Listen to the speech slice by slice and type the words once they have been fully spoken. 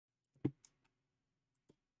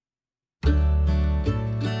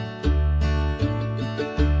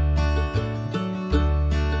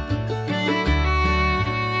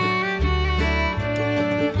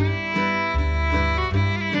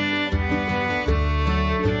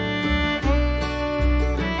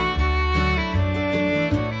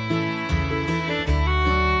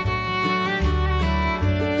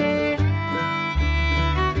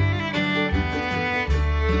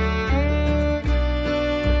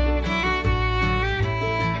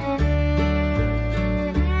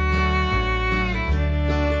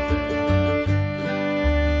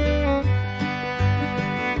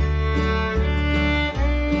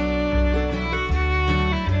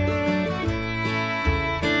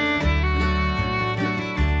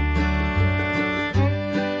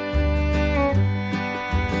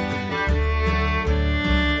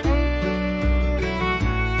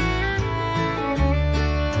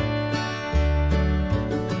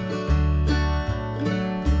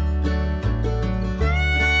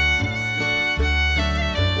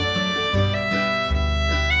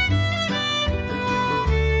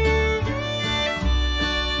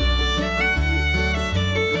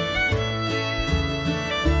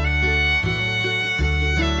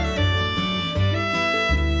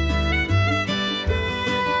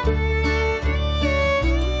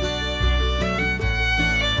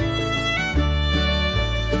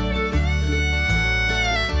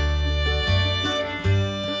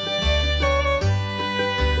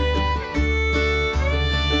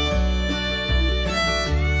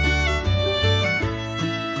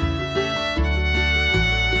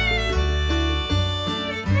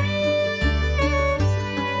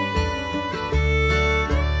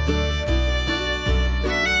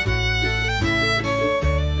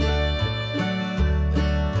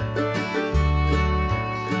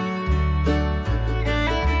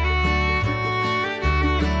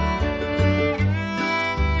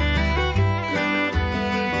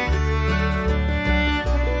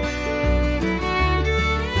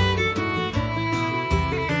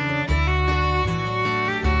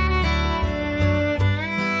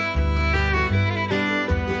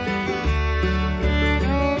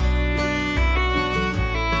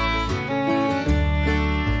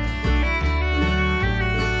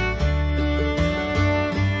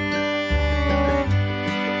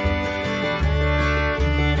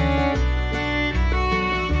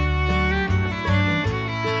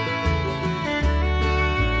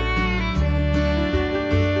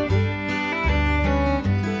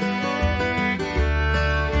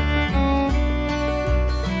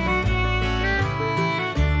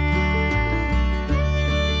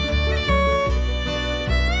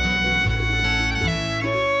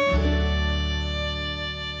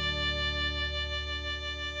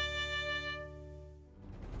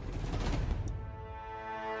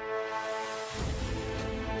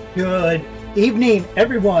Good evening,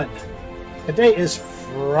 everyone. Today is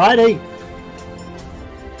Friday,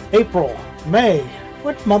 May.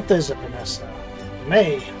 What month is it, Vanessa?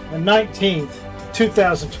 May the 19th,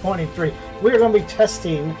 2023. We're going to be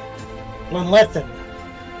testing Glanleathann.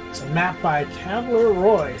 It's a map by Cavalier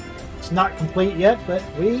Roy. It's not complete yet, but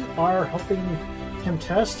we are helping him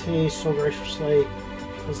test. He so graciously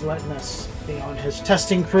is letting us be on his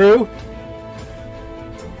testing crew.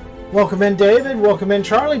 Welcome in, David. Welcome in,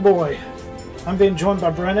 Charlie Boy. I'm being joined by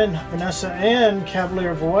Brennan, Vanessa, and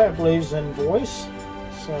Cavalier Boy, I believe, is in voice.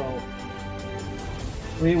 So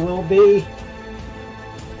we will be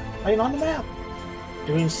playing on the map,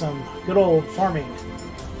 doing some good old farming.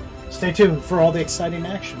 Stay tuned for all the exciting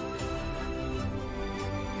action.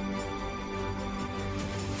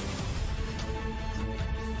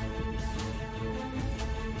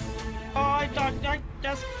 Oh, I thought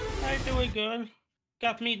that's doing good.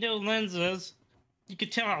 Got me new lenses. You can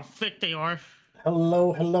tell how thick they are.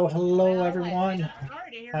 Hello, hello, hello, Well, everyone.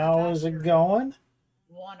 sorry to hear How about is it your going?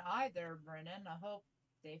 one eye there, Brennan. I hope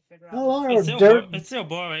they figure out. Hello, It's still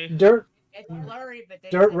blurry. It's blurry, but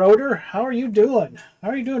Dirt Rotor. How are you doing? How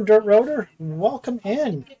are you doing, Dirt Rotor? Welcome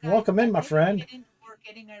in. Welcome in, my friend. We're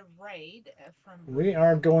getting a raid from. We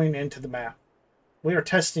are going into the map. We are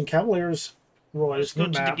testing Cavalier's Roy's new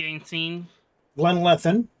Go to the map. game scene.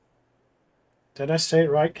 Glanleathann. Did I say it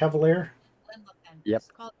right, Cavalier? Glanleathann. Yep. It's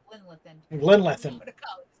called Glanleathann. Glanleathann. What do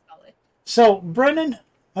you call it? So, Brennan,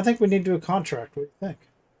 I think we need to do a contract. What do you think?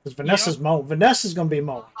 Because Vanessa's mowing. Vanessa's going to be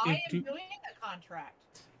mowing. I am doing a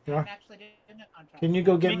contract. Yeah. I'm actually doing a contract. Can you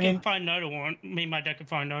go get We me? can find another one. Me and my dad can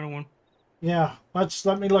find another one. Yeah,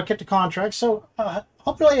 let me look at the contract. So,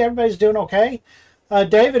 hopefully everybody's doing okay.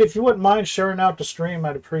 David, if you wouldn't mind sharing out the stream,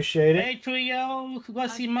 I'd appreciate it. Hey, Trio.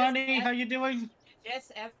 Let's see money. How you doing?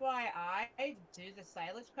 Just FYI, do the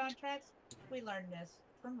silage contracts. We learned this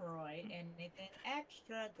from Roy, and anything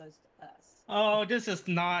extra goes to us. Oh, this is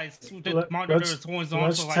nice. The monitor is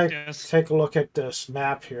horizontal like this. Take a look at this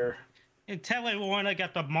map here. And tell everyone I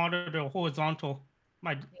got the monitor horizontal.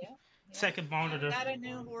 My second monitor. I got a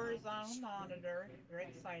new horizontal monitor. Very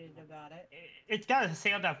excited about it. It's got a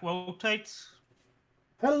sail that rotates.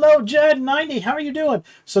 Hello, Jed90. How are you doing?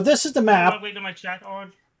 So this is the map. Wait till my chat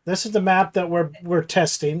on. This is the map that we're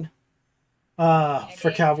testing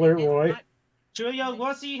for Cavalier Roy. Trio,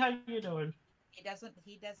 Lucy, how you doing? He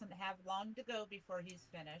doesn't have long to go before he's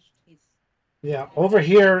finished. Yeah, over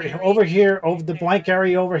here, over the blank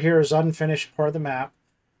area over here is unfinished part of the map.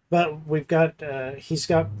 But we've got, he's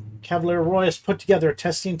got, Cavalier Roy has put together a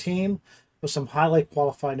testing team with some highly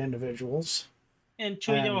qualified individuals. And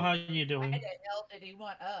Trio, how you doing? Why the hell did he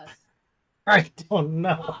want us? I don't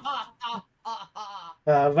know.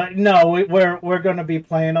 But no, we're going to be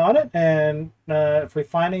playing on it, and if we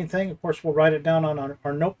find anything, of course, we'll write it down on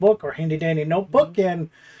our notebook, our handy dandy notebook, and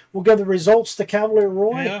we'll give the results to Cavalier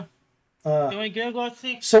Roy. Yeah. Doing good, let's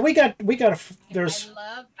see. So we got there's.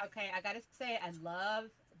 I gotta say, I love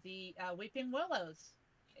the weeping willows.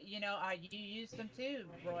 You know, you use them too,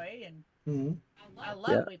 Roy, and I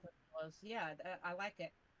love weeping willows. Yeah, I like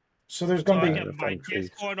it. So there's going to be. I got my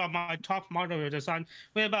Discord on my top monitor design.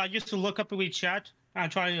 Wait, I used to look up and we chat. I'm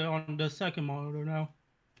trying it on the second monitor now.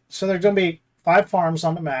 So there's going to be 5 farms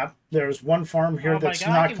on the map. There's one farm here that's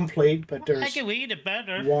not complete, but there's. I can read it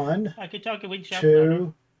better. 1, I can talk and read chat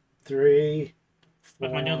 2, 3, 4,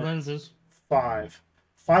 with my new lenses. 5.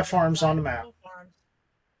 5 farms on the map.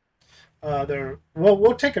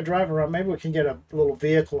 We'll take a drive around. Maybe we can get a little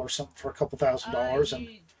vehicle or something for a couple $1,000 and.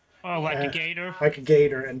 Oh, like a gator? Like a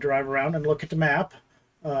gator, and drive around and look at the map.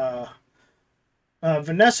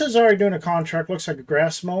 Vanessa's already doing a contract. Looks like a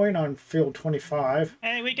grass mowing on field 25.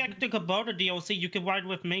 Hey, we got the Kubota DLC. You can ride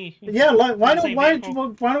with me. Yeah, why don't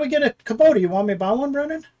we get a Kubota? You want me to buy one,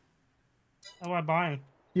 Brennan? How do I buy it?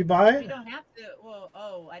 You buy it? You don't have to.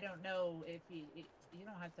 Well, I don't know if you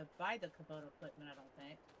don't have to buy the Kubota equipment. I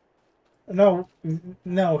don't think.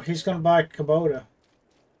 No, he's going to buy a Kubota.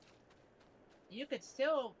 You could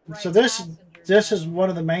still. So this is one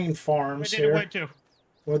of the main farms here. Where to?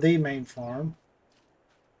 Or the main farm.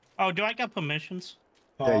 Oh, do I got permissions?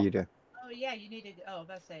 Yeah, you do. Oh yeah, you need to. Oh,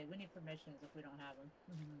 let's say we need permissions if we don't have them.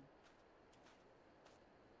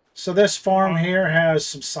 So this farm here has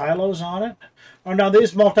some silos on it. Oh no,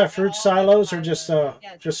 these multi-fruit silos are just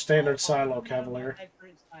standard silo, Cavalier.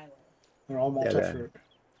 They're all multi-fruit.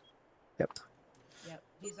 Yep.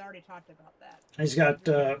 He's already talked about that. He's got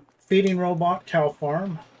feeding robot cow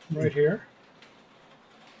farm right here.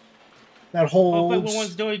 That holds. Hope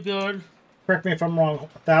everyone's doing good. Correct me if I'm wrong.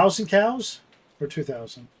 1,000 cows or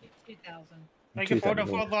 2,000? 2,000. Thank you for the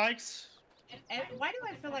 4 likes. And why do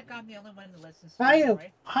I feel like I'm the only one that listens to Hi, you,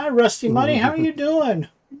 Roy? hi, Rusty Money. How are you doing?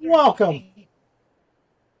 Welcome.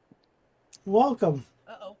 Welcome.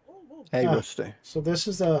 Uh-oh. Ooh, ooh. Hey, Rusty. So this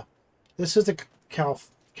is the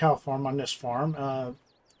cow farm on this farm.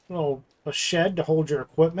 A shed to hold your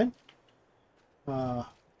equipment. Let's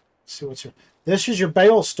see what's here. This is your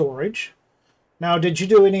bale storage. Now, did you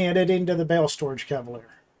do any editing to the bale storage, Cavalier?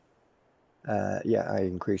 Yeah, I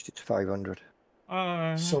increased it to 500.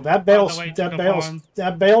 So that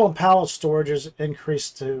bale and pallet storage is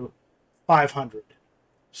increased to 500.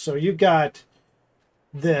 So you got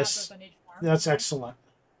this. That's excellent.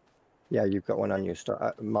 Yeah, you've got one on your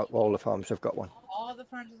store. All the farms have got one. All the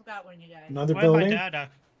farms have got one, you guys. Another Where's building. my data?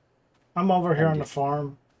 I'm over here on the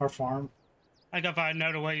farm. Our farm. I gotta find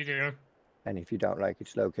out what you do. And if you don't like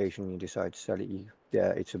its location, you decide to sell it. Yeah,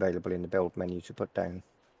 it's available in the build menu to put down.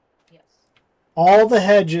 Yes. All the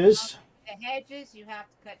hedges. The hedges you have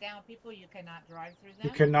to cut down, people. You cannot drive through them. You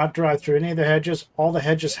cannot drive through any of the hedges. All the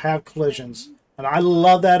hedges have collisions. And I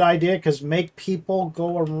love that idea because make people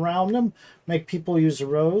go around them. Make people use the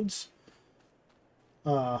roads.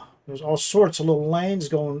 There's all sorts of little lanes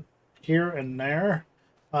going here and there.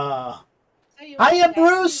 Hiya,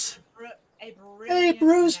 Bruce. Hey,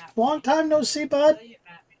 Bruce. Long time no see, bud.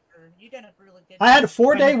 I had a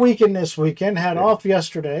 4-day weekend this weekend. Had off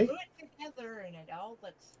yesterday. And it all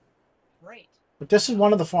looks great. But this is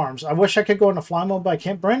one of the farms. I wish I could go into fly mode, but I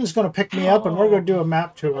can't. Brandon's going to pick me up, and we're going to do a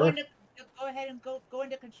map tour. Go ahead and go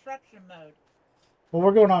into construction mode. Well,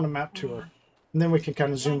 we're going on a map tour, and then we can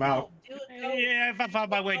kind of zoom out. Yeah, if I found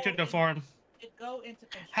my way to the farm. Go into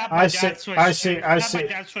construction. Have my dad switch. I see. Have my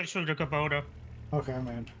dad switch to the Kubota. Okay,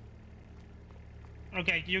 man.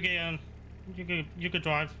 Okay, you can. You could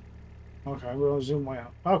drive. Okay, we'll zoom way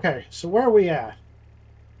out. Okay, so where are we at?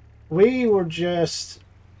 We were just.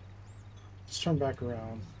 Let's turn back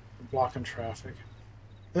around. Blocking traffic.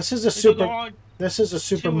 This is a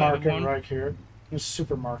supermarket right here. This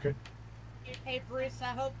supermarket. Hey Bruce, I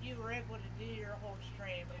hope you were able to do your whole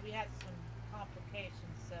stream, but we had some complications,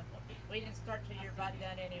 so we didn't start till you're about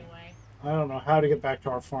done anyway. I don't know how to get back to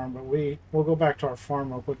our farm, but we'll go back to our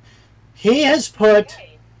farm real quick. He has put,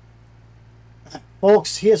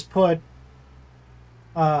 folks. He has put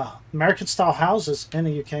American-style houses in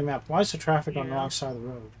the UK map. Why is the traffic on the wrong side of the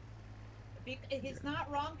road? It's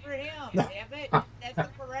not wrong for him. Damn it, that's the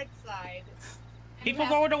correct side. People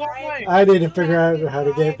going the wrong way. I need to figure out how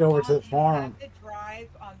to get over to the farm. You have to drive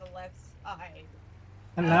on the left side.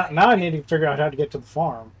 And now I need to figure out how to get to the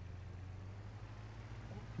farm.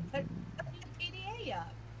 Put the PDA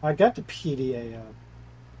up. I got the PDA up.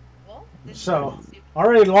 Well, so,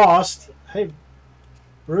 already lost. Hey,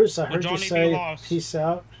 Bruce, I heard you say peace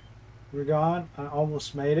out. We're gone. I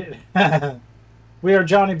almost made it. We are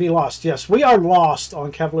Johnny B. Lost. Yes, we are lost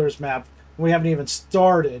on Cavalier's map. We haven't even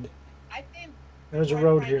started. I think there's a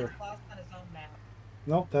road here.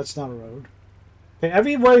 Nope, that's not a road. Okay,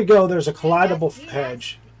 everywhere you go, there's a collidable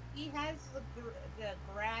hedge. He has the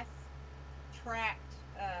grass tracked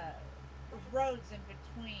roads in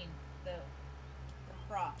between the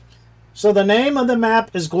crops. So the name of the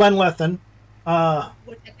map is Glanleathann.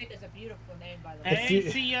 Which I think is a beautiful name, by the way. Hey,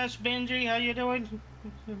 CS Benji, how you doing?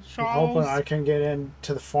 Charles? I'm hoping I can get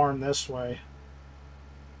into the farm this way.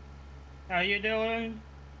 How you doing?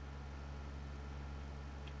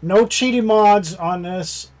 No cheating mods on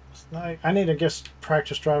this. I need to just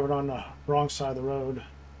practice driving on the wrong side of the road.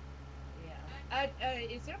 Yeah.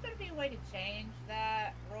 Is there going to be a way to change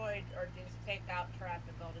that, Roy, or just take out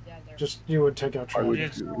traffic altogether? Just, you would take out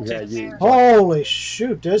traffic. Holy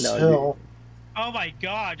shoot, this hill. Oh my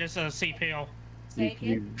god, this is a steep hill.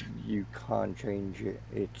 You can't change it.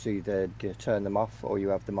 It's either you turn them off or you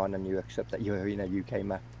have them on and you accept that you're in a UK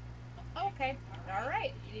map. Okay, all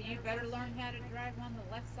right. You better learn how to drive on the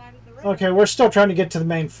left side of the road. Okay, we're still trying to get to the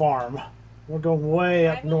main farm. We're going way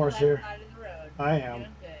up north here. Side of the road. I am.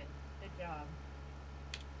 Doing good job.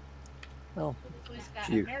 Well, so he's got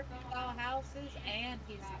American-style houses and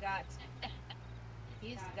he's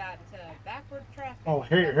got backward traffic. Oh,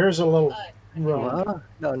 here's a little road. What?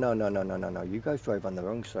 No. You guys drive on the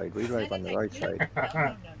wrong side. We drive on the right side.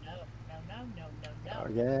 No. Oh,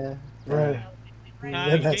 yeah. Right.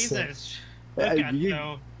 Jesus.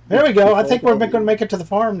 There we go. I think we're going to make it to the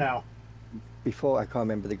farm now. Before, I can't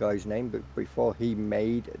remember the guy's name, but before he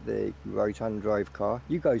made the right-hand drive car,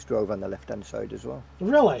 you guys drove on the left-hand side as well.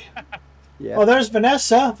 Really? Yeah. Oh, there's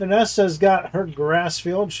Vanessa. Vanessa's got her grass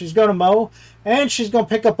field. She's going to mow, and she's going to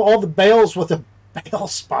pick up all the bales with a bale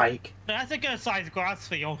spike. That's a good sized grass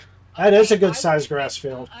field. That is a good sized grass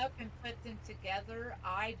field. Up and put them together.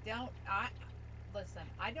 Listen,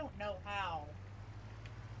 I don't know how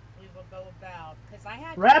we will go about because I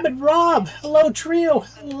had Rabbit Rob, hello trio,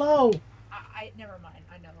 hello. I never mind.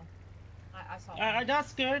 I know. I saw.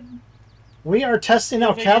 That's good. We are testing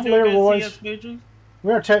out Cavalier Roy's.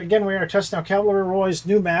 We are testing out Cavalier Roy's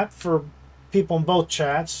new map for people in both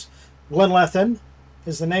chats. Glanleathann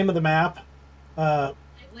is the name of the map. And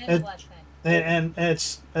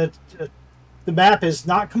the map is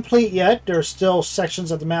not complete yet. There are still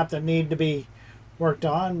sections of the map that need to be worked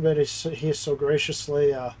on, but he has so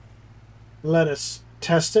graciously let us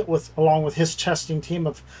test it along with his testing team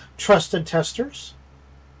of trusted testers.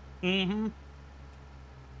 Mm-hmm.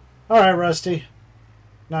 All right, Rusty.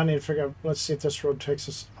 Now I need to figure out. Let's see if this road takes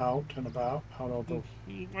us out and about.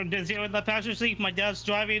 Does he have the passenger seat? My dad's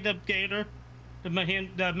driving the Gator, the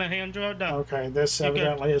Mahindra. Okay, this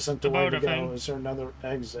evidently isn't the way to go. Thing. Is there another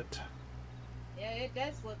exit? Yeah, it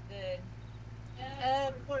does look good.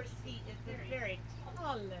 Of course, he is a very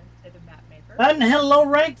talented map maker. And hello,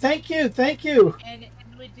 Rank. Thank you, thank you. And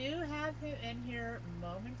we do have him in here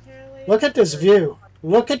momentarily. Look at this view.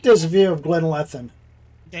 Look at this view of Glanleathann.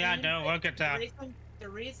 Yeah, no, look at that. The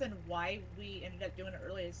reason why we ended up doing it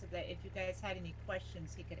early is so that if you guys had any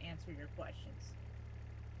questions, he could answer your questions.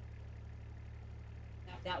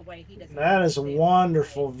 That way he doesn't. That is a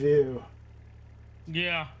wonderful view.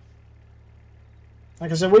 Yeah.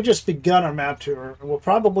 Like I said, we just begun our map tour. We'll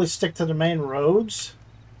probably stick to the main roads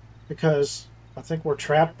because I think we're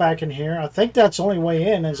trapped back in here. I think that's the only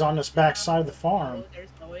way in is on this back side of the farm. There's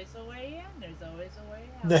always a way in. There's always a way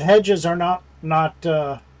out. The hedges are not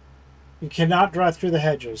you cannot drive through the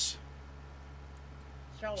hedges.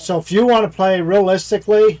 So if you want to play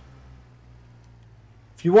realistically,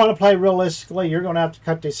 you're going to have to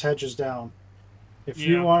cut these hedges down. If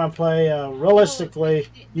you want to play realistically,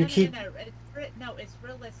 keep. No, it's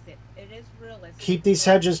realistic. It is realistic. Keep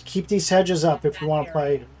these hedges up if you want to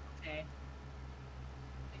play. Okay.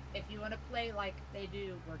 If you want to play like they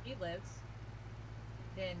do where he lives,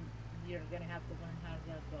 then you're gonna have to learn how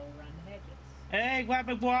to go around the hedges. Hey,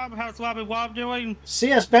 Wabbit Wob, how's Wabbit Wob doing?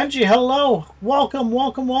 CS Benji, hello. Welcome,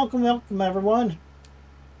 everyone.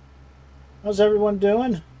 How's everyone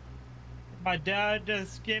doing? My dad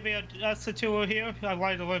just gave us a tour here. I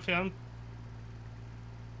like to live him.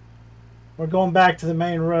 We're going back to the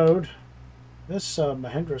main road. This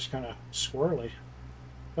Mahindra's kind of squirrely.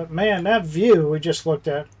 But man, that view we just looked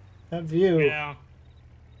at. That view. Yeah.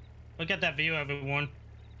 Look at that view, everyone.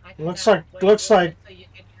 Looks like. So you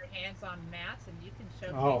get your hands on mats and you can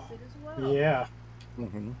showcase it as well. Yeah.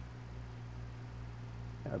 Mm-hmm.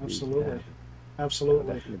 Absolutely.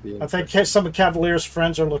 Absolutely. I think some of Cavalier's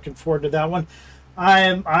friends are looking forward to that one.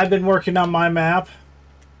 I've been working on my map,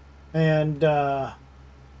 and I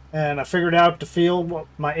figured out the field, what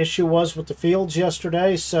my issue was with the fields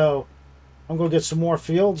yesterday, so I'm going to get some more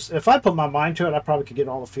fields. If I put my mind to it, I probably could get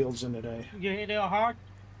all the fields in today. You eat a hot,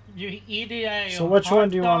 you eat a So which one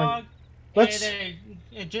do you want to... Let's...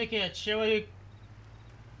 And drink a chili...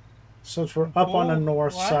 Since we're up on the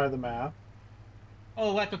north side of the map.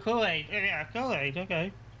 Oh, like a Kool-Aid. Yeah, Kool-Aid,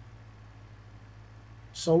 okay.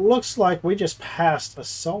 So it looks like we just passed a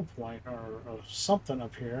sell point or something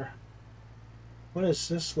up here. What is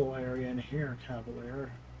this little area in here,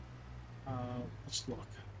 Cavalier? Let's look.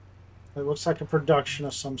 It looks like a production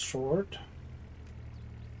of some sort.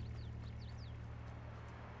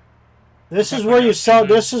 This is where you sell.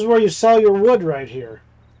 This is where you sell your wood right here.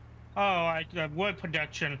 Oh, wood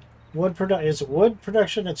production. Is it wood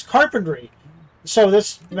production? It's carpentry. So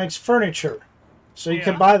this makes furniture. So you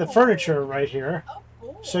can buy the furniture right here. Oh,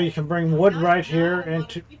 cool. So you can bring wood right here,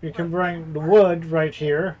 and you can bring the wood right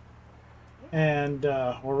here, and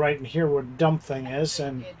or right in here where the dump thing is,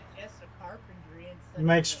 and it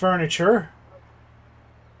makes furniture.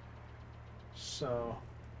 So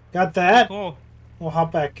got that. Cool. We'll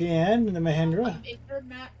hop back in the Mahindra. Is your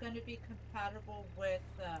map going to be compatible with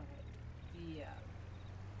the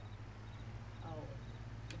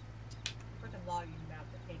freaking logging map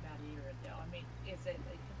that came out a year ago? I mean, is it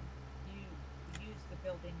you use the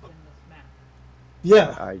buildings in this map?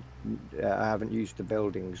 Yeah. I haven't used the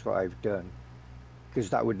buildings, what I've done,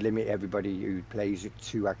 because that would limit everybody who plays it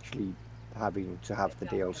to actually having to have the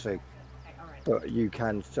DLC. Okay, all right. But you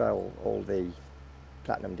can sell all the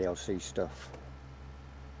Platinum DLC stuff.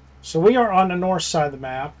 So we are on the north side of the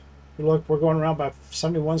map. Look, we're going around by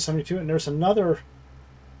 71, 72, and there's another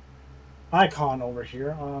icon over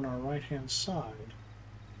here on our right-hand side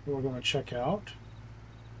that we're going to check out.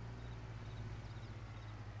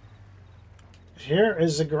 Here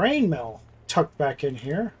is the grain mill tucked back in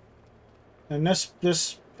here. And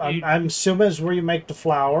this I'm assuming is where you make the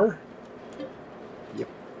flour. Yep.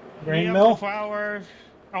 Grain mill? Flour,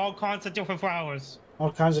 all kinds of different flours.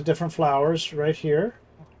 All kinds of different flowers right here.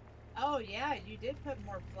 Oh yeah, you did put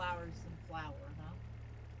more flowers than flour, huh?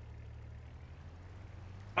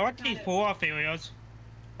 I like these pull-off areas.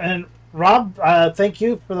 And Rob, thank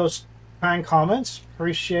you for those kind comments.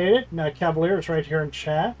 Appreciate it. Now Cavalier is right here in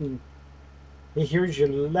chat, and he hears you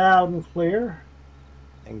loud and clear.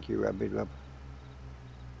 Thank you, Rabbit Rub.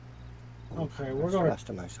 Okay, we're going to... Last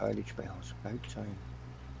of my silage bales. About time.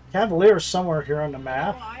 Cavalier is somewhere here on the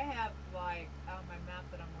map. Oh, I have like, on my map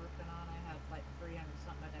that I'm working on, I have like 300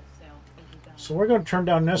 something I got to sell. So we're going to turn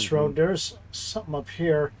down this road. There's something up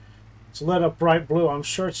here. It's lit up bright blue. I'm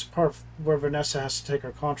sure it's part of where Vanessa has to take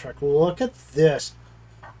her contract. Look at this.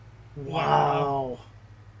 Wow.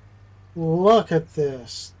 Look at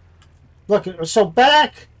this. Look at, so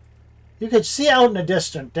back, you can see out in the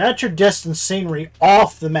distance. That's your distance scenery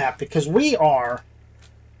off the map, because we're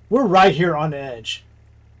right here on the edge.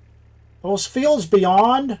 Those fields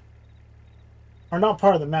beyond are not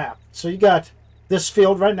part of the map. So you got this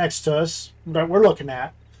field right next to us that we're looking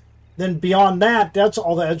at. Then beyond that, that's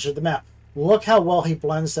all the edge of the map. Look how well he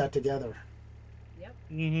blends that together. Yep.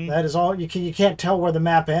 Mm-hmm. That is all. You can't tell where the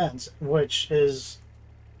map ends, which is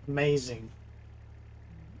amazing.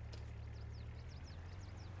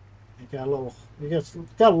 You got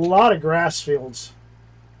a lot of grass fields.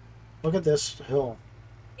 Look at this hill.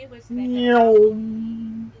 It was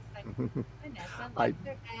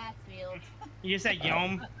You said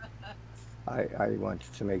yum. I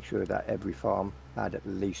wanted to make sure that every farm had at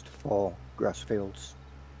least 4 grass fields.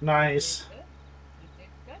 Nice. You did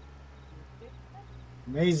good.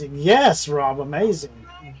 Amazing. Yes, Rob, amazing.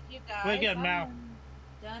 You guys, We're good now.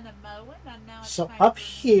 Done a mowing, and now it's So time up for-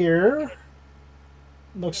 here,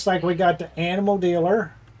 looks like we got the animal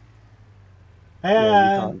dealer.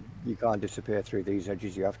 Yeah, And you can't disappear through these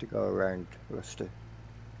edges. You have to go around Rusty.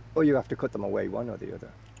 Or you have to cut them away, one or the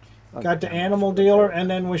other. got the animal dealer, and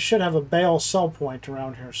then we should have a bale sell point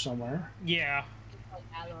around here somewhere. Yeah.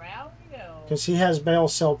 Around you go. Because he has bale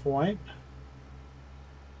sell point.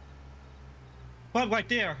 Look right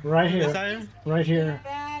there. Right Is here. that it? Right here.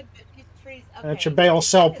 Bad, but these trees, That's your bale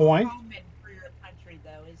sell that is point. common for your country,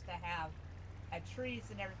 though, is to have trees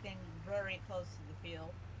and everything very close to the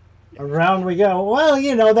field. Around we go. Well,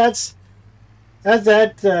 you know, that's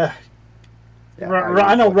Yeah,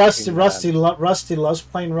 I know watching, Rusty loves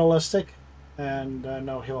playing realistic, and I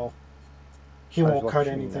know he I was won't cut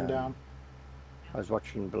watching, anything down. I was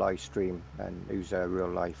watching Bly stream, and who's a real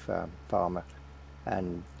life farmer,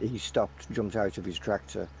 and he jumped out of his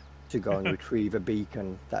tractor to go and retrieve a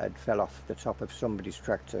beacon that had fell off the top of somebody's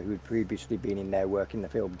tractor who had previously been in there working the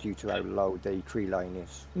field due to how low the tree line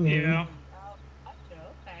is. Yeah. Oh, gotcha,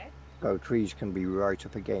 okay. So trees can be right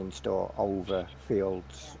up against or over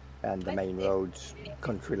fields and the main roads,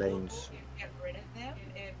 country lanes. You get rid of them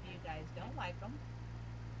if you guys don't like them.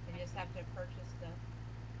 You just have to purchase the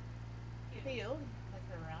field. Look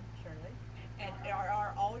around, surely. And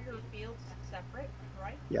are all your fields separate,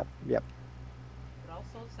 right? Yep. But all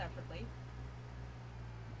sold separately.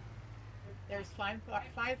 There's five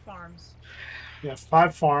farms. Yeah,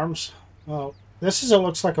 5 farms. Oh, this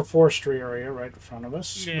looks like a forestry area right in front of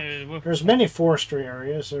us. Yeah. There's many forestry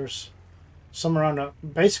areas. There's some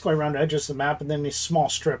basically around the edges of the map, and then these small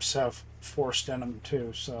strips have forest in them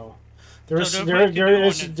too. So there is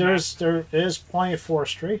plenty of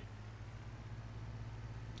forestry.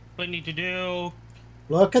 What we need to do.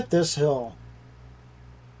 Look at this hill.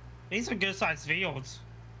 These are good sized fields.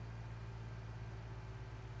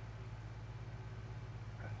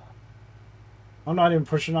 I'm not even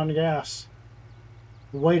pushing on the gas.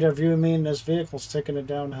 The weight of you and me in this vehicle's taking it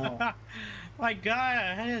downhill. My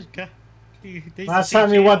God. Last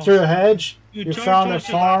time you went through a hedge, you turned found a towards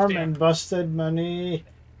the farm left and busted my knee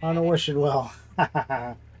on a wishing well.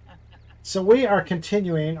 So we are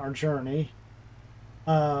continuing our journey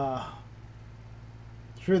through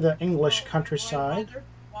the English countryside.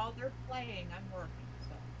 While they're playing, I'm working.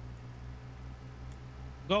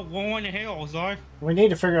 So. Go on the hills, right? We need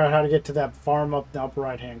to figure out how to get to that farm up the upper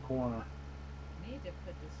right-hand corner. I need to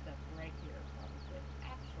put this stuff right here, probably.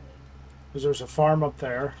 Actually. Because there's a farm up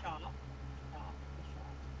there. Shop.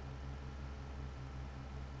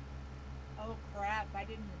 Oh crap! I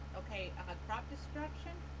didn't. Okay, crop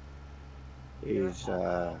destruction. Is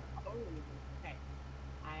Oh, okay.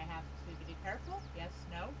 I have to be careful. Yes,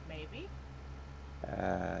 no, maybe. It's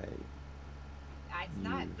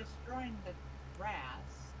not destroying the grass.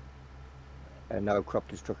 No crop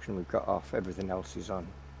destruction we've got off. Everything else is on.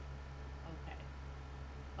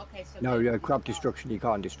 Okay. So. No, crop destruction. You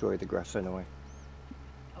can't destroy the grass anyway.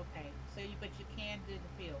 Okay. But you can do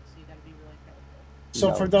the field, so you got to be really careful. So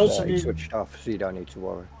No, for those of it's you, switched off, so you don't need to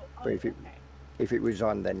worry. But if If it was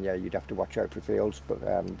on, then yeah, you'd have to watch out for fields, but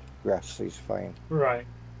grass is fine. Right.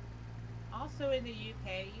 Also in the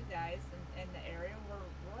UK, you guys, in the area where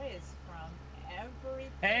Roy is from, everything.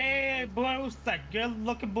 Hey, Bruce, that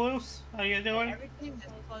good-looking Bruce. How you doing? Everything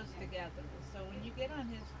is close together. So when you get on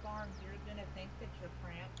his farms, you're gonna think that you're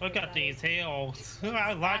cramped. Look but at that these is hills.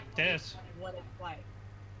 I like exactly this. what it's like,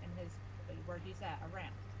 and where he's at around.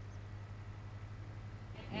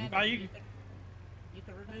 And Are you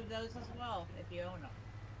could remove those as well if you own them,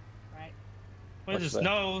 right? With the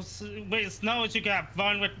What's snows, you got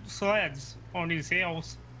fun with sleds on these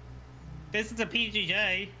hills. This is a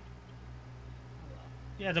PGA.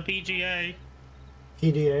 Yeah, the PGA.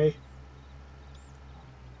 PDA.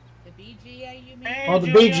 The BGA, you mean? Hey, Oh, the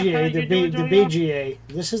Julia, BGA. how The you doing, the Julia? BGA.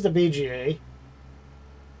 This is the BGA.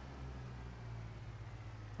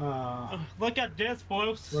 Look at this,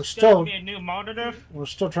 Bruce. We're There's still- gonna be a new monitor. We're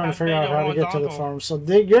still trying to I've figure made out it how to get to the horizontal. farm. So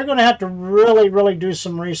you're going to have to really, really do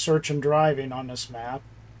some research and driving on this map.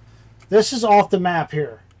 This is off the map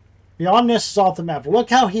here. Beyond this is off the map. Look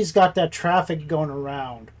how he's got that traffic going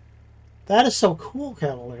around. That is so cool,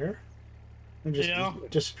 Cavalier. It just Yeah.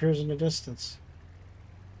 disappears in the distance.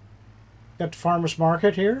 Got the farmer's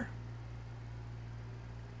market here.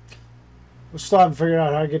 We still haven't figured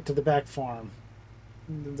out how to get to the back farm.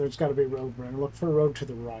 There's got to be a road, Brandon. Look for a road to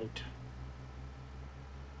the right.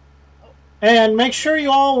 And make sure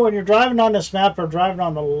you all, when you're driving on this map, are driving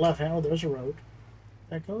on the left hand. Oh, there's a road.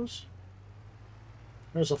 That goes.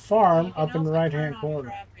 There's a farm You can up in the also right turn hand off corner.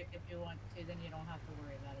 traffic if you want to, then you don't have to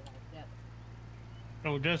worry about it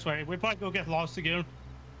altogether. Oh, this way. We probably go get lost again.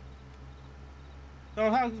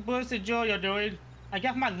 So how's Bruce and Julia doing? I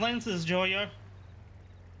got my lenses, Julia.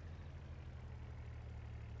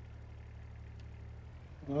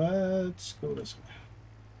 Let's go this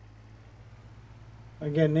way.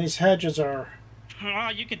 Again, these hedges are... Oh,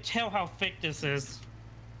 you can tell how thick this is,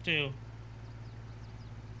 too.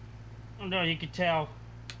 Oh, no, you can tell.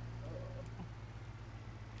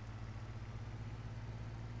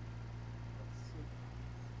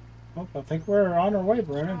 Oh, I think we're on our way,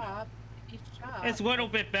 Brandon. Shop, each shop. It's a little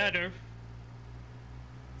bit better.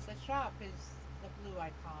 The shop is the blue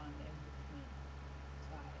icon in between.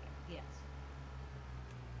 Side. Yes.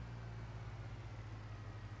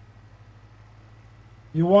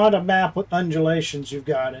 You want a map with undulations, you've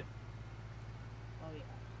got it. Oh yeah.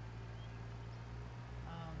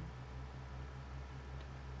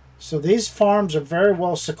 So these farms are very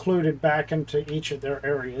well secluded back into each of their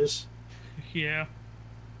areas. Yeah.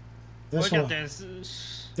 This Look one, at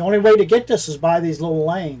this. the only way to get this is by these little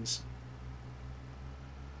lanes.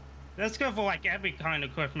 Let's go for like every kind of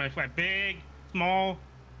equipment, like big, small,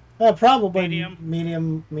 Probably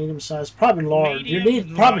Medium. medium size, probably large. medium, you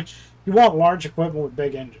need probably large. you want large equipment with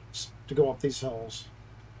big engines to go up these hills.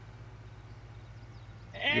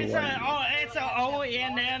 It's a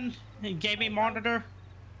ONN gaming monitor,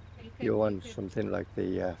 You want something like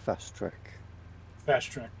the fast track.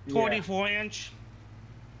 Fast track. Yeah. 24-inch.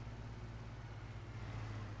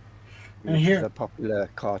 And Which here- is a popular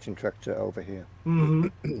karting tractor over here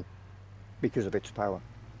Mm-hmm. because of its power.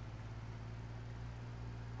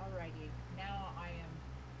 Alrighty. Now I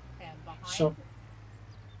am behind. So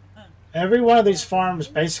every one of these farms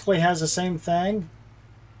basically has the same thing.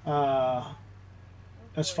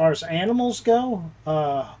 As far as animals go,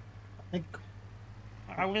 I think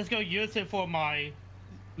I was gonna use it for my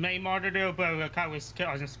main monitor, but it was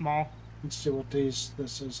kind of small. let's see what this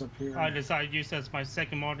is up here. I decided to use it as my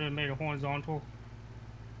second monitor and made it horizontal.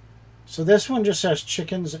 So this one just has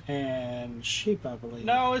chickens and sheep, I believe.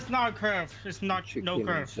 No, it's not curved. It's not no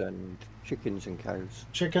curve. Chickens and cows.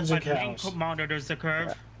 Chickens and My main cows. monitor is a curve.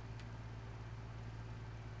 Yeah.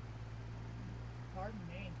 Pardon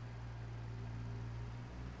me.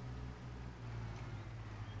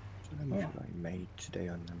 So how much have I made today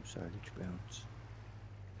on them silage bounds?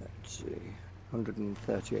 Let's see,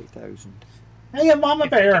 138,000. Hey, Mama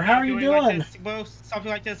If you Bear, can how are you like doing? this, Wills,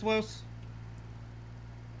 something like this, Wills.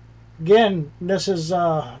 Again, this is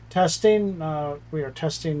testing. We are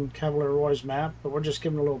testing Cavalier Roy's map, but we're just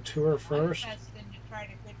giving a little tour first. I'm testing to try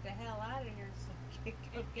to get the hell out of here so I can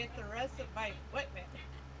go get the rest of my equipment.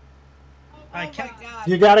 I Oh my can't- God.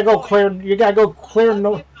 You gotta go boy, clear. You gotta go clear love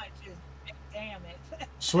north, you punches. Damn it.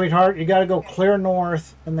 sweetheart. You gotta go clear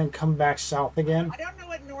north and then come back south again I don't know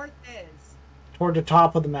what north is. toward the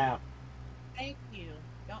top of the map. Thank you.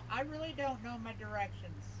 I really don't know my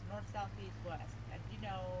directions. North, south, east, west. You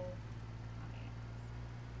know.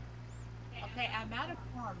 Okay, I'm at a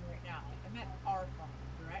farm right now. I'm at our farm,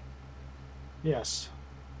 correct? Yes.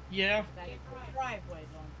 Yeah. That is the driveway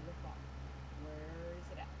going to the farm. Where is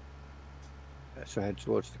it at? So head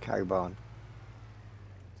towards the cow barn.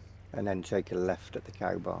 and then take a left at the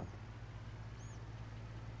cow barn.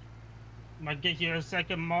 Might get here a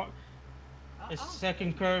second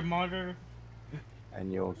second curve monitor.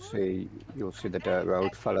 And you'll see the dirt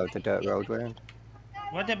road. Follow the dirt road round.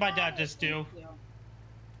 What did my dad just do? Thank you.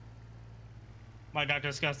 My dad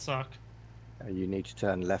just got stuck. You need to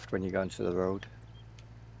turn left when you go into the road,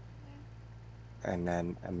 and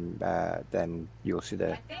then you'll see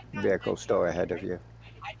the I think I vehicle went store to- ahead of you.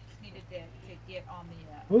 I just needed to get on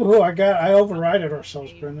the. Ooh, I overrided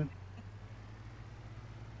ourselves, Brendan.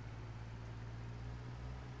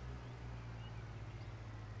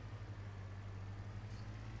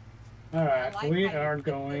 All I right, like we how you are put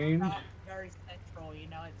the going route very central. You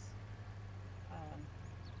know, it's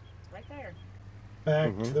right there,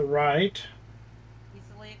 back to the right.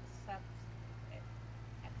 easily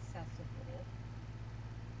accessible.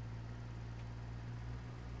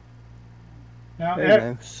 Now, Hey,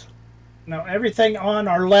 Mouse. now everything on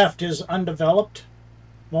our left is undeveloped,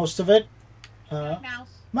 most of it. Mouse.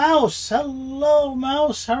 Mouse, hello,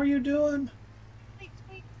 Mouse. How are you doing? Squeak,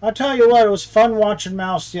 squeak. I'll tell you what, it was fun watching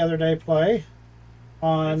Mouse the other day play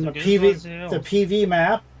on the That's a good one, PV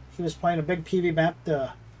map. He was playing a big PV map,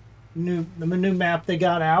 the new map they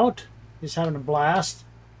got out. He's having a blast,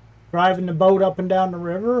 driving the boat up and down the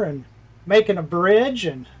river and making a bridge.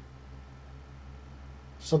 And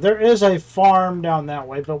so there is a farm down that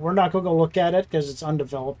way, but we're not going to go look at it because it's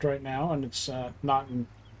undeveloped right now, and it's not in.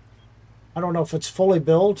 I don't know if it's fully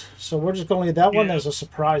built, so we're just going to leave that one as a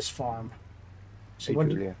surprise farm. So Hey,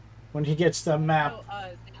 Julia. when he gets the map. So,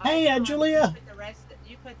 the Hey, icons, Julia.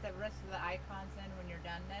 You put the rest of the icons in when you're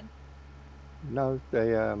done. Then. No,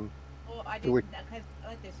 they Well, I Do we- didn't because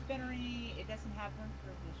like the spinnery, it doesn't have room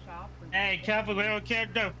for the shop. Or the Hey, spinnery. Cavalier,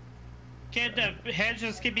 can the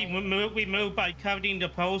hedges can be removed by cutting the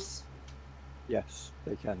posts? yes,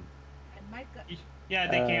 they can. And my am Yeah,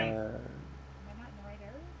 they can. I not in the right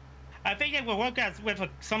area? I think it will work as with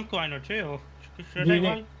some kind or two. Should Do they you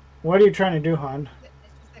work? need- What are you trying to do, hon? It's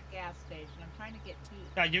just a gas station. I'm trying to get to.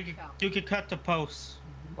 Yeah, the shop. you could cut the posts.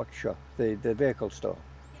 What shop? The vehicle store.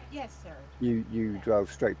 Yes, sir. You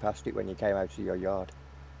drove straight past it when you came out of your yard.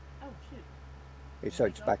 Oh shoot. So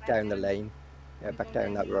it's Go back back down the down? lane. Yeah, We back go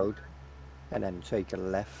down that here? road, and then take a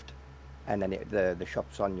left, and then the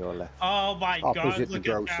shop's on your left, Oh my God! opposite the Look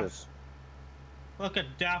at that! grocers. Look at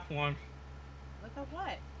that one! Look at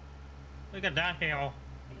what? Look at that hill!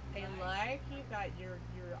 They like you got your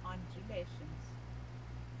undulations.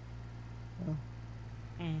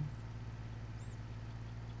 Mm.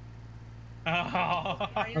 Oh,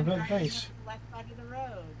 Are you Okay, driving thanks. up the left side of the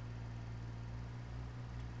road?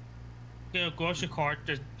 get a grocery cart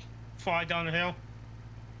to fly down the hill.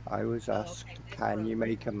 I was Oh, asked, okay, this can road. you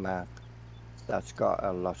make a map that's got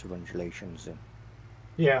a lot of undulations in?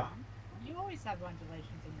 Yeah, You always have undulations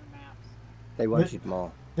in your maps. They wanted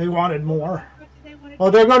more. they wanted more. What do they want to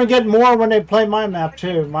Well, do? they're going to get more when they play my map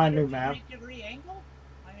too, my new map. 3-degree angle?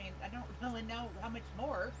 I mean, I don't really know how much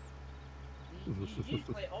more. You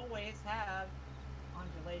usually always have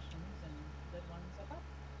undulations and good ones up.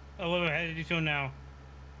 Oh, what we're headed to now?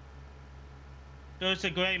 There's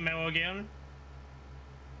a great metal again.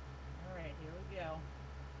 Alright, here we go.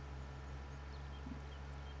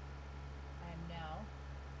 And now,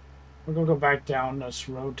 We're going to go back down this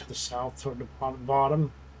road to the south toward the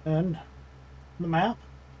bottom end of the map.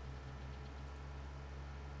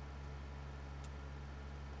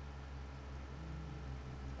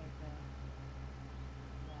 take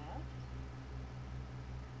a left.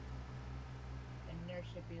 And there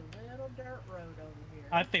should be a little dirt road over here.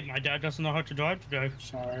 I think my dad doesn't know how to drive today.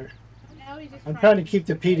 Sorry. No, he's just I'm trying to keep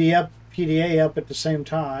the PDA up at the same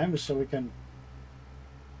time so we can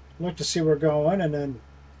look to see where we're going. And then,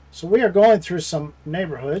 so we are going through some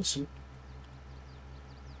neighborhoods.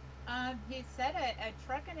 He said a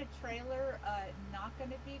truck and a trailer not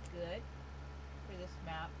going to be good for this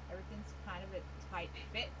map. Everything's kind of a tight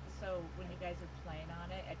fit, so when you guys are playing on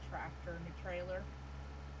it, a tractor and a trailer.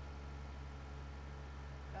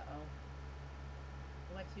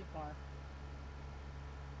 Uh-oh. Went too far.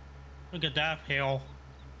 Look at that hill.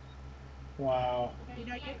 Wow. You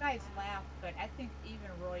know, you guys laugh, but I think even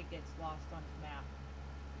Roy gets lost on his map.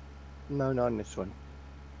 No, not on this one.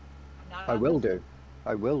 Not I on will this- do.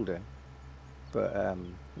 I will do. But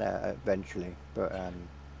eventually. But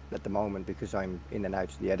at the moment, because I'm in and out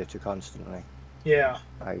of the editor constantly, Yeah.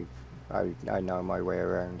 I know my way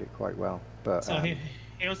around it quite well. But So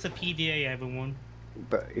here's the PDA, everyone.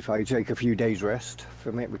 but if I take a few days rest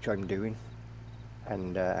from it, which I'm doing,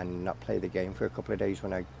 and not play the game for a couple of days,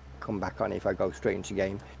 when I come back on, if I go straight into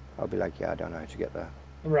game, I'll be like, yeah, I don't know how to get there.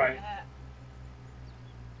 Right.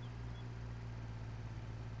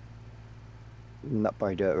 Not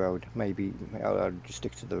by dirt road. Maybe I'll just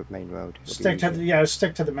stick to the main road. It'll be Stick to easier. the, yeah,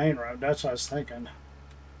 stick to the main road. That's what I was thinking.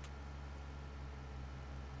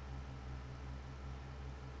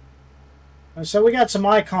 And so we got some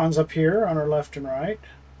icons up here on our left and right.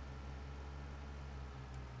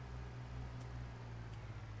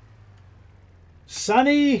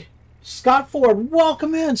 Sonny Scott Ford,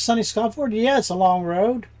 welcome in, Sonny Scott Ford. Yeah, it's a long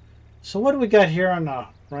road. So what do we got here on the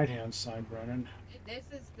right-hand side, Brennan?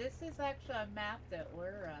 This is actually a map that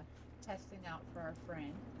we're testing out for our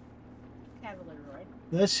friend Cavalier.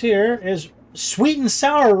 This here is sweet and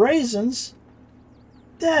sour raisins.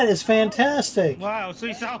 That is fantastic. Wow,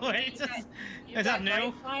 sweet sour raisins. Is that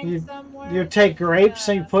new? You take grapes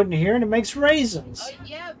and you put in here and it makes raisins. Oh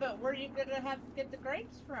yeah, but where are you gonna have to get the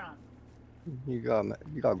grapes from? You gotta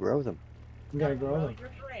grow them. You gotta grow them. Your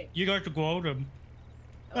grapes. You got to grow them.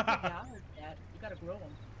 Oh, yeah, I heard that. You gotta grow them.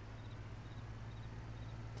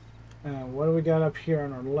 What do we got up here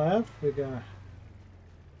on our left? We got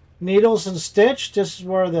needles and stitch. This is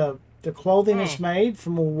where the clothing is made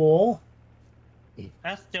from a wool.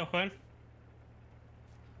 That's different.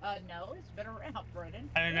 No, it's been around, Brennan.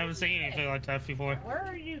 I've never seen anything like that before. Where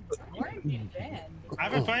have you been? I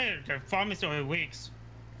haven't played the pharmacy in weeks.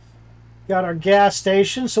 Got our gas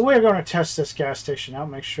station. So we're going to test this gas station out.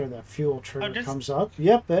 Make sure that fuel trigger comes up.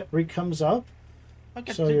 Yep, that comes up.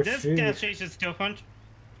 Okay, So your this food- gas station's different.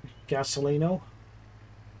 Gasolino.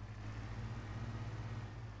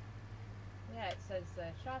 Yeah, it says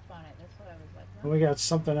shop on it. That's what I was like. And we got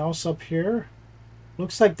something else up here.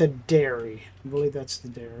 Looks like the dairy. I believe that's the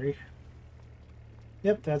dairy.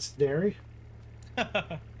 Yep, that's the dairy.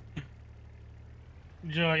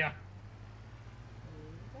 Julia.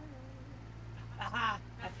 Aha!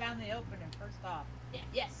 I found the opening first off. Yeah,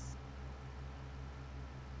 yes.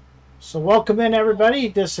 So welcome in everybody.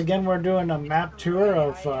 This again, we're doing a map tour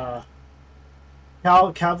of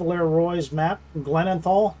Cavalier Roy's map,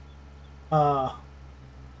 Glanleathann. I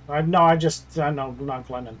know not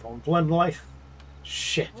Glanleathann. Glenleathann.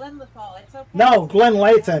 Shit. Glenleathann. It's okay. No,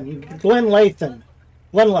 Glanleathann. Glanleathann.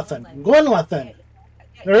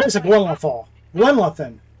 There is a Glanleathann.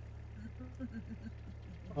 Glanleathann.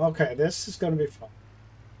 Okay, this is going to be fun.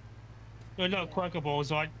 There are no collectibles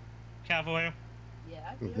like Cavalier.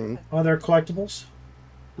 Yeah. Mhm. Are there collectibles?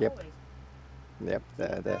 Yep. Always. Yep,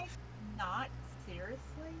 they're there. Not seriously.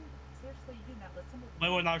 Seriously, you do not listen to We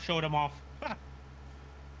will not show them off.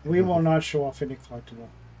 We will not show off any collectible.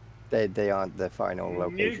 They aren't the final You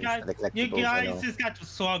locations guys, for the collectibles. you I know. guys just got to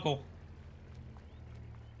struggle.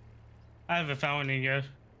 I haven't found any yet.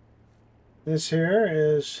 This here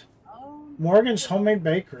is Oh, Morgan's Homemade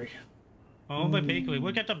Bakery. Oh, but bakery.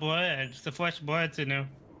 Look at the breads. The fresh breads in there.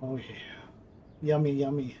 Oh yeah. Yummy,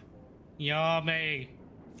 yummy. Yummy.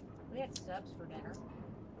 we had subs for dinner.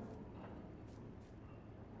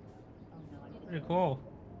 Oh no, I didn't. Pretty cool.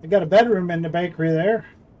 They got a bedroom in the bakery there.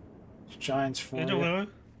 It's giants for Is it you. really?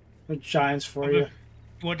 It's giants for Okay. you.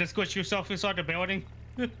 You want to squish yourself inside the building?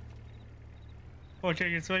 Or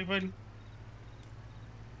take it sleeping?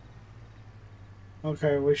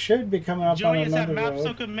 Okay, we should be coming up on Julius, that another map's road.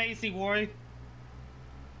 look amazing, Roy.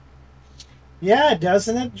 Yeah,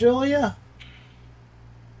 doesn't it, Julia?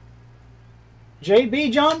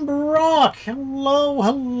 JB John Brock.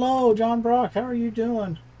 Hello, John Brock. How are you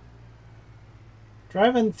doing?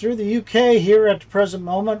 Driving through the UK here at the present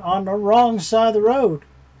moment on the wrong side of the road.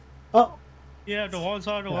 Oh, Yeah, the one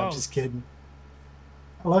side of the no, road. I'm just kidding.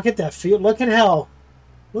 Look at that field. Look at how.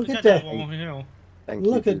 Look at that. one hill. Thank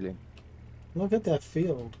Look you, at- Julie. Look at that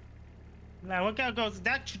field. Now look how it goes.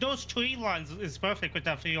 Those tree lines is perfect with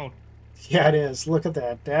that field. Yeah, it is. Look at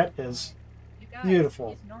that. That is. You guys,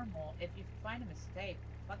 Beautiful. It's normal. If you find a mistake,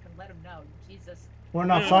 fucking let them know. Jesus. We're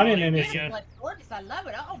not Yeah, finding yeah, anything. yeah. Like, gorgeous. I love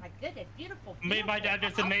it. Oh my goodness, beautiful. Me, my dad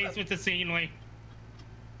is beautiful. amazed with the scenery.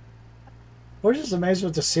 We're just amazed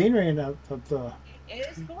with the scenery and of the. It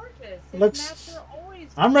is gorgeous. His Looks- maps are always.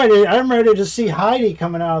 I'm ready to see Heidi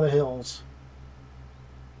coming out of the hills.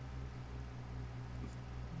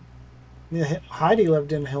 Yeah, Heidi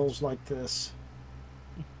lived in hills like this,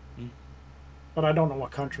 but I don't know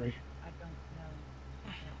what country. I don't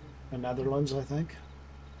know. The Netherlands, I think.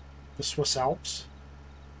 The Swiss Alps.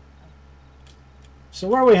 So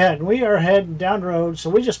where are we heading? We are heading down the road. So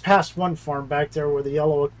we just passed one farm back there where the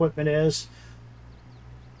yellow equipment is.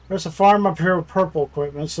 There's a farm up here with purple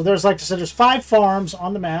equipment. So there's, like I said, there's 5 farms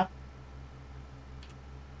on the map.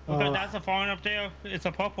 Look, that's a farm up there. It's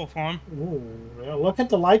a purple farm. Ooh, yeah, look at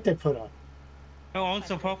the light they put up. Who owns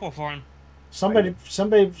the purple farm? Somebody's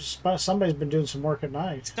been doing some work at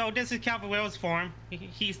night. So this is Cavalier's farm.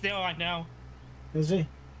 He's there right now. Is he?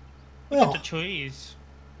 Look at Well, the trees.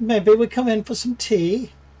 maybe we come in for some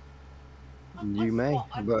tea. You may, Well,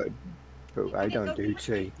 but you I can don't go do get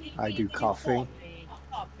tea. tea, I you do can coffee.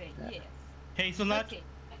 Coffee, Yeah. yes. Hazelnut? Okay.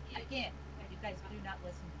 Again, you guys do not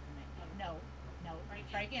listen to me. No, no.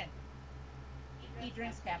 Try again. He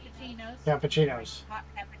drinks cappuccinos. Cappuccinos. Hot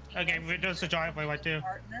cappuccinos. Okay, there's the driveway right there.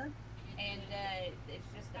 Partner, and it's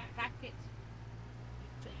just a packet. You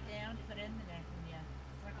put down, put in there, and you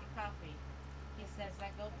drink your coffee. He says I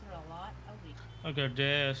go through a lot a week. Look at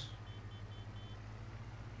this.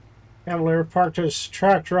 Cavalier parked his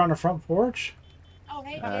tractor on the front porch. Oh,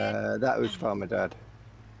 hey, kid. That was Farmer Dad.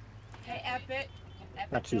 Hey, Epic. Epic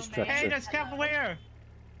That's his Domain. tractor. Hey, that's Cavalier.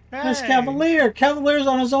 Hey. That's Cavalier. Cavalier's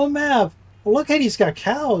on his own map. Well, look at he's got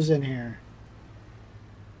cows in here.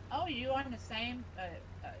 Oh, you on the same?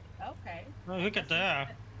 Okay. Oh, look at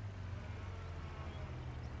that.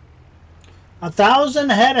 1,000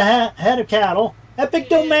 head of cattle. Epic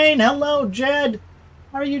Domain. Hello, Jed.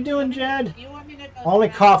 How are you doing, Jed? You want me to go Only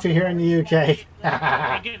down coffee here in the UK.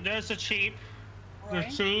 Again, there's the sheep. The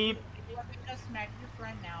Right? sheep. You want me to smack your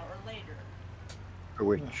friend now or later? For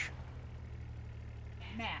which?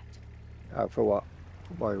 Matt. For what?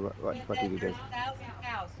 Why? What did he do? There's 1,000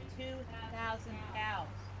 cows. 2,000 cows.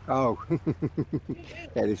 Oh,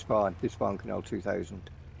 yeah. This barn can hold 2,000.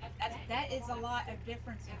 That is a lot of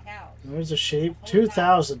difference in cows. There's a sheep.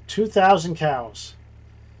 2,000 cows.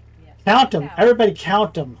 Yeah, Count them. 2,000. Everybody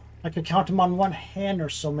count them. I could count them on one hand.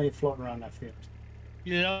 There's so many floating around that field.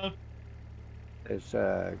 Yeah. There's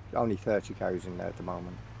only 30 cows in there at the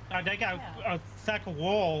moment. They got a sack of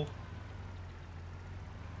wool.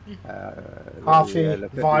 Coffee, yeah,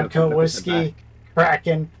 vodka, look at the whiskey, back.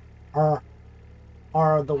 Kraken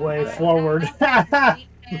are the way forward. Your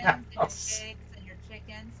pigs and your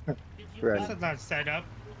chickens. Did you Right. This is not set up.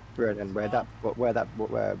 Brennan,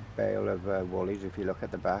 where bale of wool is, if you look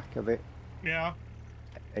at the back of it, Yeah.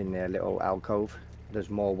 in their little alcove, there's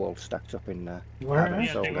more wool stacked up in there. Where? I haven't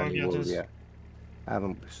Yeah, sold they won't any get wool this. yet. I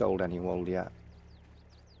haven't sold any wool yet.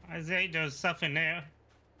 I say there's stuff in there.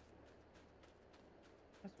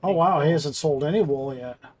 Oh wow, he hasn't sold any wool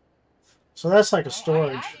yet. So that's like a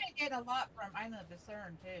storage. I get a lot from Island of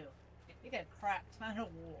Discern too. You get a crap ton of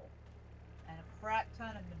wool and a crap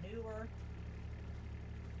ton of manure.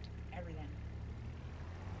 Everything.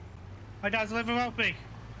 My dad's living with me.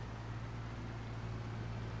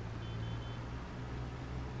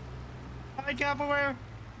 Hi, Cavalier.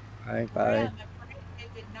 Bye. Yeah, I'm afraid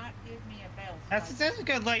they did not give me a bale. That's a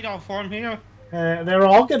good laid out farm here. They're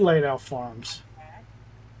all good laid out farms.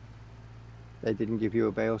 They didn't give you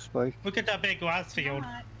a bale, Spike? Look at that big grass field.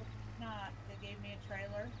 Not. They gave me a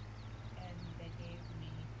trailer, and they gave me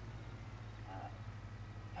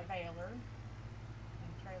a baler and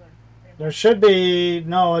a trailer. pretty There much. should be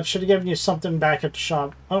no. It should have given you something back at the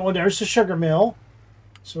shop. Oh, there's the sugar mill.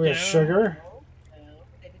 So we have Yeah. sugar. No,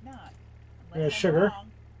 they did not. Yeah, Unless I'm sugar.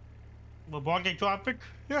 wrong. We're walking traffic.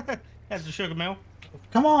 That's the sugar mill.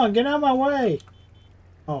 Come on, get out of my way.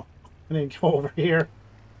 Oh, I didn't go over here.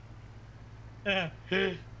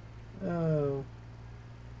 Oh,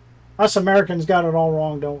 us Americans got it all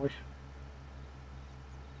wrong, don't we?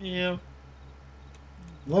 Yeah.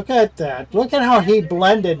 Look at that. Look at how he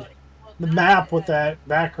blended the map with that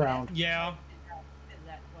background. Yeah.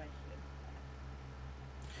 That question.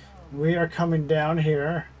 We are coming down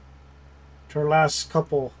here to our last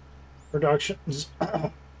couple productions.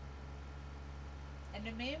 In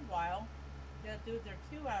the meanwhile, they'll do their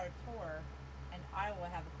 2-hour tour, and I will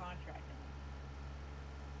have a contract in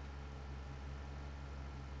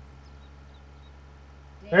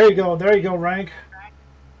it. There you go, Rank.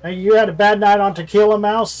 Hey, you had a bad night on Tequila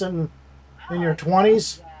Mouse in your 20s? What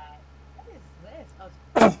is this?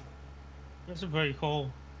 Oh, This is very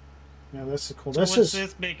cool. Yeah, this is cool. So This what's is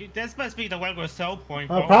this big? This must be the regular sell point.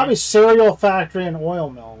 probably cereal factory and oil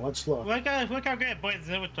mill. Let's look. Look how good boys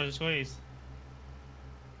in with those trees.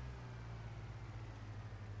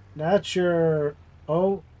 That's your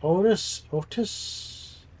Otis,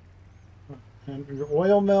 and your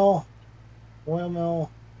oil mill.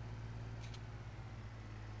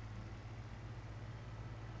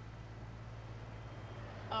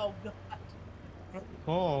 oh God.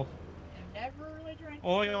 Cool. I never really drank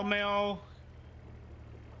Oil mill.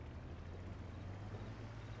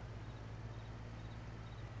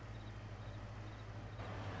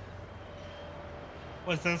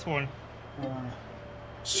 What's this one?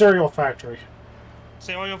 Cereal factory.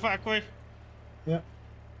 Cereal factory? Yep.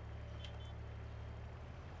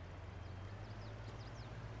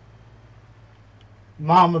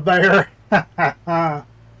 Mama Bear.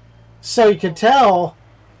 So you can tell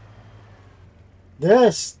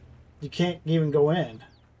this, you can't even go in.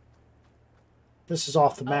 This is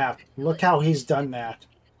off the map. Look how he's done that.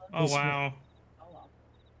 Oh wow, Oh, well.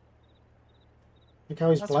 Look how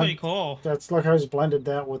he's that's pretty blended. cool. Look how he's blended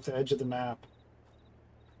that with the edge of the map.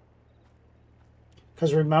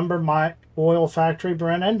 Because remember my oil factory,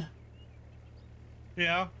 Brennan?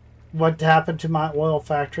 Yeah, What happened to my oil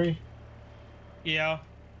factory? yeah.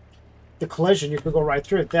 The collision, you could go right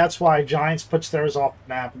through it. That's why Giants puts theirs off the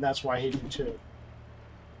map, and that's why he did too.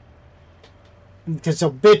 Because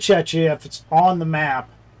they'll bitch at you if it's on the map.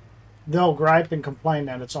 They'll gripe and complain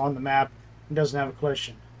that it's on the map and doesn't have a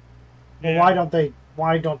collision. Well, Yeah.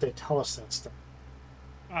 why don't they tell us that stuff?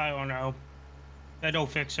 I don't know. They don't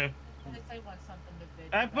fix it. Unless they want something to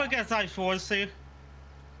bitch I about. guess I foresee.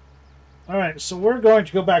 All right, so we're going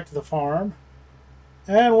to go back to the farm,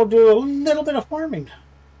 and we'll do a little bit of farming.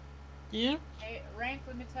 Yeah. Hey, Rank,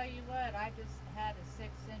 let me tell you what. I just had a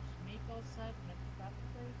 6-inch meatball sub, and it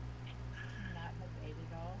probably should not have ate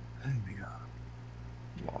it all. There we go.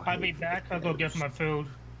 What I'll be back. I'll go get my food.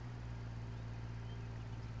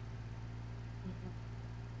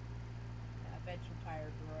 I bet you're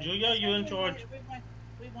tired, Roy. Yeah, That's you why in we charge.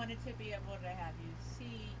 we wanted to be able to have you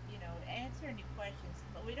see, answer any questions,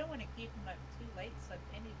 but we don't want to keep them up too late, so if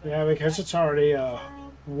anybody. Yeah, because it's already Go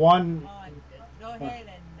ahead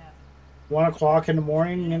and. 1 o'clock in the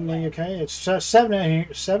morning in the UK. It's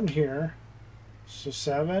 7 here. So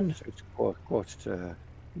 7. So it's quarter to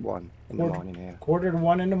 1 in the morning here. Quarter to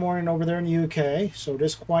 1 in the morning over there in the UK. So it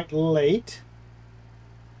is quite late.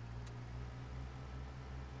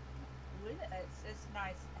 It's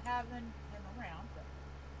nice having him around. But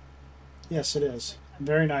Yes, it is.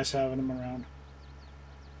 Very nice having him around.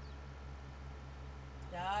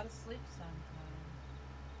 gotta sleep sometime.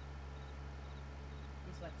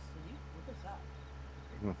 He's like, sleep? What is that?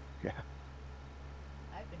 Yeah.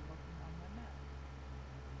 I've been working on my map.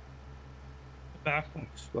 Back.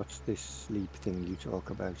 What's this sleep thing you talk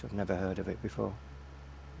about? I've never heard of it before.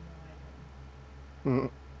 No, I Mm,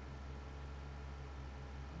 don't.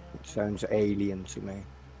 It sounds alien to me. I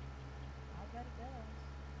bet it does.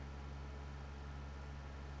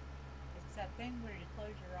 It's that thing where you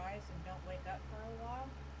close your eyes and don't wake up for a while.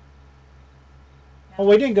 Oh,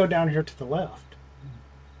 we didn't go down here to the left.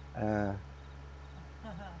 Uh,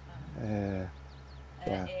 yeah.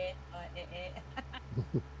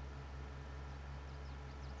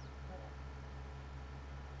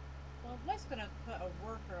 Well, I was gonna put a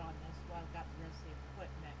worker on this while I've got the rest of the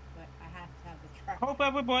equipment, but I have to have the truck. Hope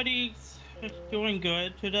everybody's doing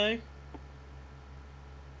good today.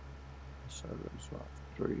 So there's what?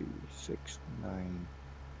 3, 6, 9,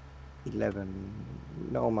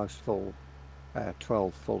 11, almost full,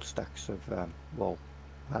 12 full stacks of wool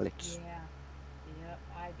pallets. Yeah. Yep.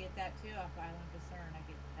 I get that too off Island Discern. I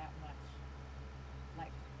get that much.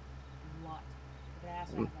 Like, a lot. But I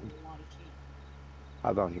also have a lot of sheep.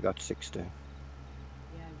 I've only got 60. Yeah,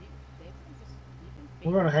 they've been just.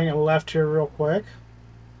 We're going to hang a left here real quick.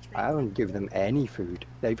 I haven't given them any food.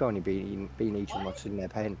 They've only been eating What? what's in their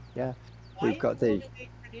pen. Yeah, Why we've got in the world the are they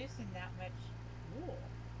producing that much wool?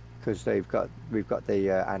 because we've got the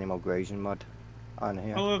animal grazing mod on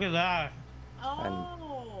here, Oh, look at that.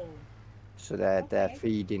 Oh. so they're okay.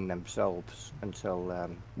 feeding themselves until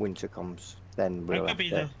winter comes. Then That we'll could have be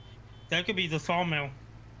to. that could be the sawmill.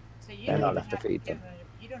 So you Then don't I'll even have to have to feed give them.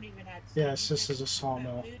 You don't even have to. Yes, you this just is a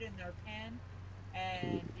sawmill. Put food in their pen,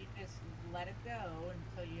 and you just let it go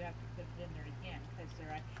until you have to put it in there again because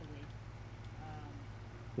they're actually.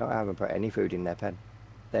 No, I haven't put any food in their pen.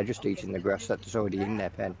 They're just Okay, eating the so grass this that's is already in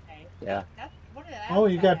that. their pen. Okay. Yeah. What did that Oh,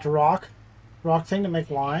 you got have? the rock thing to make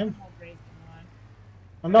lime. Animal grazing one.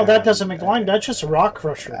 Oh, no, that doesn't make lime. That's just a rock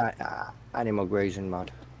crusher. Animal grazing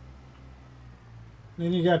mod.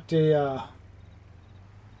 Then you got the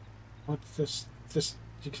what's this? This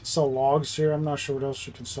you can sell logs here. I'm not sure what else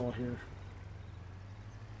you can sell here.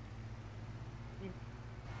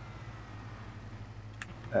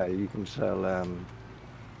 You can sell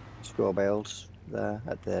straw bales there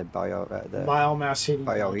at the Biomass heating.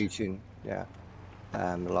 bio plant. heating, yeah.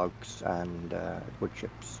 Logs and wood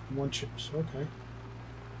chips. Wood chips. Okay.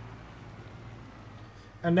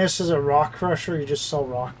 And this is a rock crusher. You just sell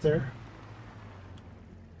rock there.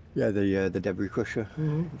 Yeah, the debris crusher.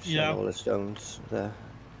 Mm-hmm. Sell Yeah. all the stones there.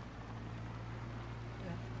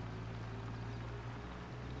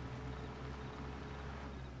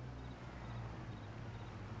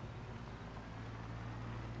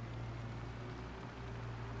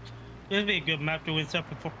 This would be a good map to win stuff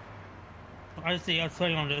before. I see us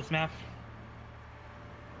playing on this map.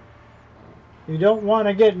 You don't want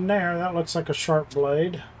to get in there. That looks like a sharp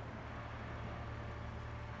blade.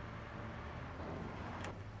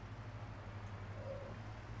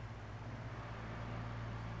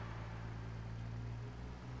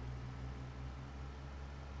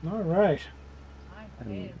 All right. I'm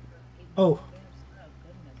paying for eating Oh. damn stuff.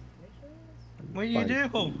 Goodness gracious. What do you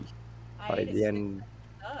do? I by ate a the six end,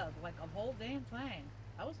 of like a whole damn thing.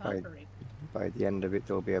 I was by hungry. by the end of it,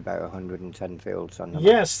 there'll be about 110 fields on the map.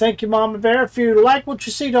 Yes, thank you, Mama Bear. If you like what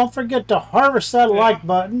you see, don't forget to harvest that like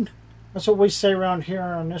button. That's what we say around here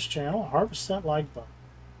on this channel. Harvest that like button.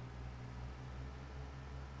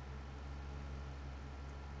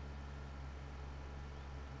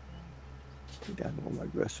 Damn, all my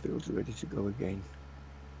grass fields are ready to go again.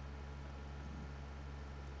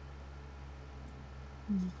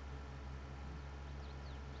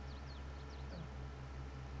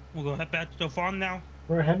 We'll go head back to the farm now.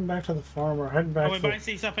 We're heading back to the farm. We're heading back Oh, we to... might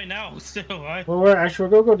see something else too, right? Well, we're going to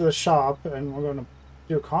go to the shop, and we're going to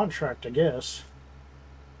do a contract, I guess.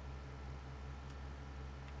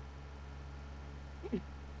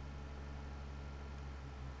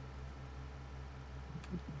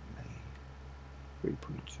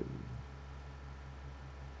 3.2.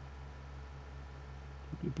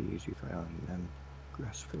 It'd be easy if I owned them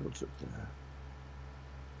grass fields up there,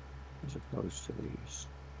 as opposed to these.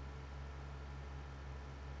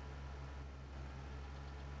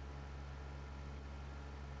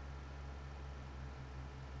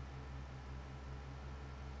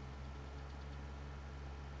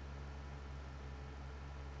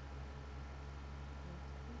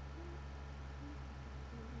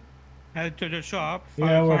 Head to the shop, Yeah,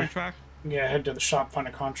 find a we're- contract. Yeah, head to the shop, find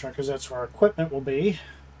a contract, because that's where our equipment will be.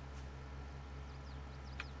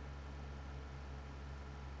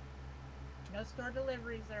 No store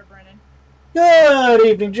deliveries there, Brennan. Good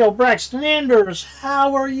evening, Joe Braxton Anders.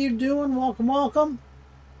 How are you doing? Welcome, welcome.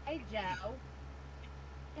 Hey, Joe.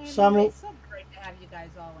 And So it's so great to have you guys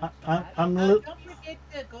all in chat. I'm Don't forget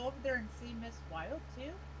to go over there and see Miss Wild,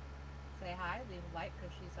 too. Say hi, leave a like,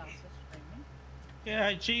 because she's also streaming.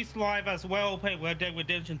 Yeah, she's live as well, playing Red Dead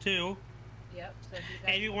Redemption 2. Yep, so if you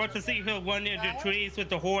guys And you want to go see there- her run into What? trees with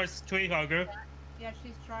the horse tree hugger. Yeah,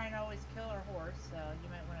 she's trying to always kill her horse, so you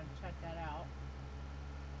might want to check that out.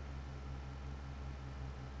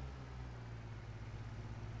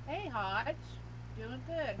 Hey, Hodge. Doing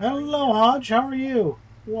good. How are Hello, you? Hodge. How are you?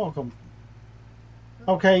 Welcome.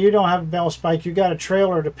 Okay, you don't have a bale spike. You got a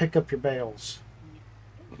trailer to pick up your bales.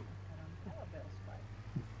 I don't have a bale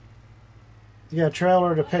spike. You got a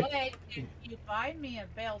trailer to pick... But if you buy me a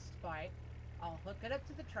bale spike, I'll hook it up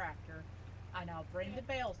to the tractor, and I'll bring the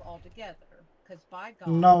bales all together. Because by God...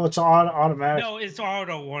 No, it's automatic. No, it's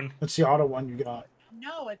auto one. It's the auto one you got.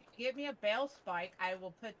 No, if you give me a bale spike, I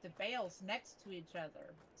will put the bales next to each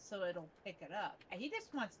other, so it'll pick it up. And he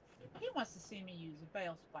wants to see me use a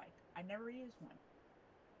bale spike. I never use one.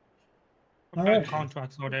 What All kind right. of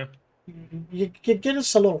contracts are there? You get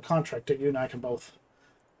us a little contract that you and I can both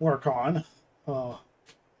work on.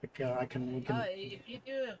 We can... If you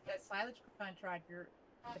do a silage contractor,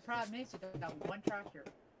 the problem is you got one tractor.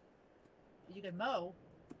 You can mow,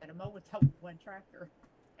 and mow without one tractor.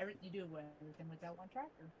 You do everything without one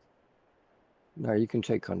tractor. No, you can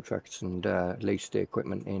take contracts and lease the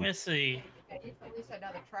equipment in. Let's see. At least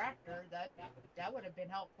another tractor, that would have been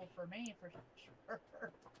helpful for me for sure.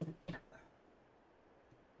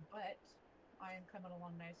 But I am coming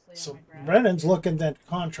along nicely So on my grass. Brennan's looking at that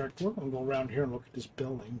contract. We're going to go around here and look at this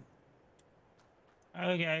building.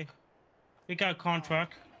 Okay. We got a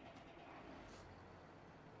contract.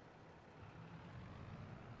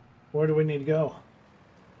 Where do we need to go?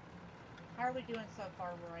 How are we doing so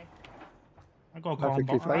far, Roy? I go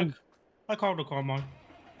Perfectly combine. fine. I called the combine.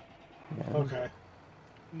 Yeah. Okay.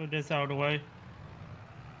 Move this out of the way.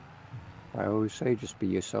 I always say just be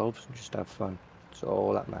yourselves and just have fun. It's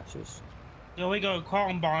all that matters. There we go,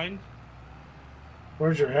 combine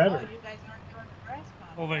Where's your Oh, header? you guys aren't doing the grass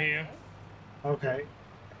combine, over here. Okay.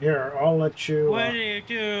 Here, I'll let you... Where do you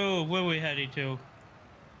do? Where we headed to?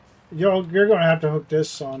 you're going to have to hook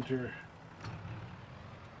this onto your...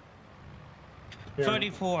 Here.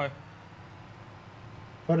 34.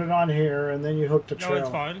 Put it on here, and then you hook the No, trailer. it's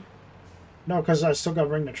fine. No, because I still got to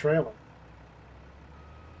bring the trailer.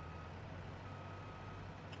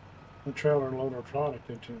 The trailer and load our product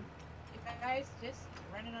into. You guys just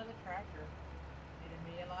rent another tractor. It'd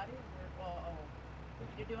be a lot easier. Well,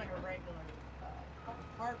 you're doing a regular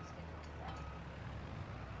harvesting tractor.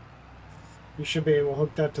 You should be able to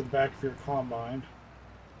hook that to the back of your combine.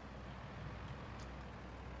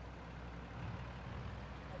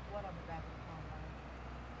 Like what on the back of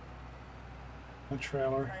the The trailer.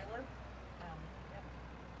 combine? Trailer? Yep.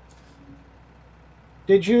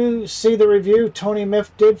 Did you see the review Tony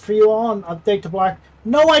Miff did for you on Update to Black?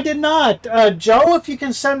 No, I did not. Joe, if you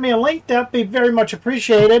can send me a link, that'd be very much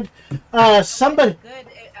appreciated. Somebody... Good.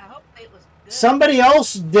 I hope it was Somebody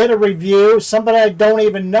else did a review. Somebody I don't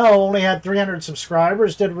even know, only had 300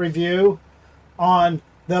 subscribers, did a review on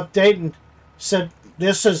the update and said,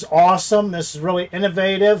 this is awesome. This is really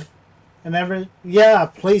innovative. And yeah,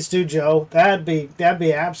 please do, Joe. That'd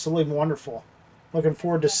be absolutely wonderful. Looking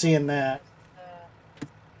forward to seeing that.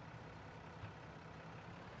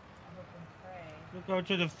 We'll go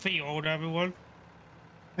to the field, everyone.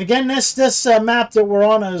 Again, this map that we're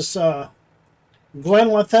on is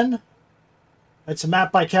Glanleathann. It's a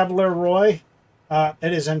map by Cavalier Roy.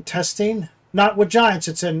 It is in testing, not with Giants.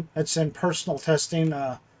 It's in personal testing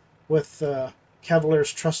with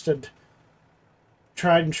Cavalier's tried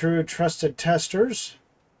and true trusted testers.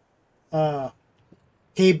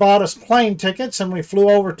 He bought us plane tickets, and we flew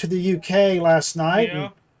over to the UK last night. Yeah.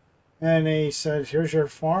 And he said, "Here's your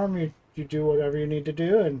farm. You do whatever you need to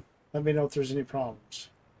do, and let me know if there's any problems."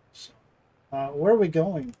 So, where are we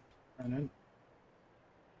going, Brennan?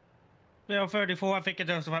 Field 34, I think it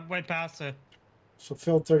is way past it. So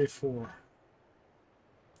field 34.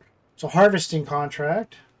 It's a harvesting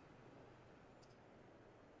contract.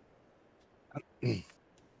 I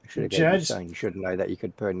should have given you saying you should know that you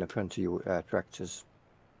could put in the front of your tractors.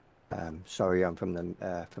 Sorry, I'm from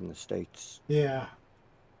the States. Yeah,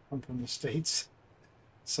 I'm from the States.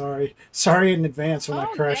 Sorry in advance when I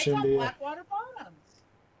crash into you. Blackwater Bottoms.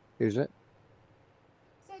 Who's it?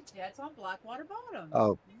 Said Jet's on Blackwater Bottoms.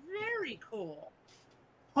 Oh. Very cool.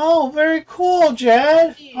 Oh, very cool,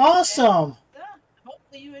 Jed. Awesome.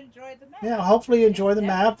 Hopefully you enjoyed the map. Yeah, hopefully you enjoy the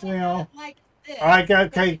map. You know, like this. I got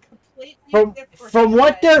okay. From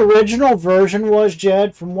what the original version was,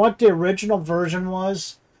 Jed. From what the original version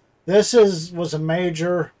was, this was a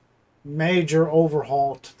major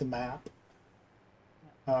overhaul to the map.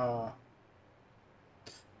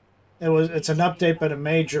 It's an update, but a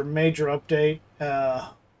major update.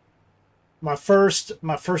 My first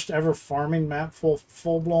ever farming map,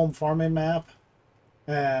 full blown farming map,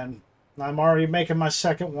 and I'm already making my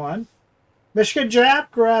second one. Michigan Jap,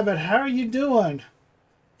 grab it. How are you doing?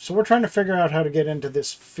 So we're trying to figure out how to get into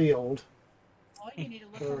this field. Oh, you need to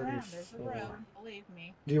look around. There's a road. Believe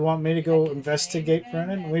me. Do you want me to go investigate,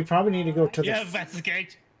 Brennan? We probably need to go to the. Yeah,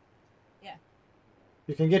 investigate. Yeah.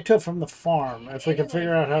 You can get to it from the farm if we can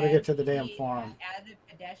figure out how to get to the damn farm. Added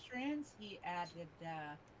pedestrians. He added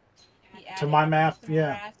to my map,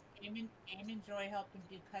 yeah. Grass. Aim and Joy helped him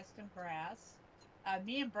do custom grass.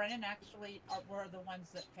 Me and Brennan actually were the ones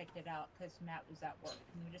that picked it out because Matt was at work,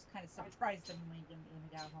 and we just kind of surprised him when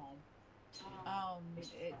we got home.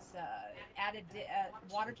 It's added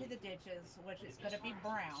water to the ditches, which is going to be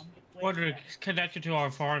brown. Water connected to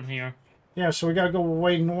our farm here. Yeah, so we got to go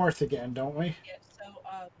way north again, don't we? Yeah.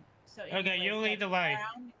 So. Okay, you lead the way.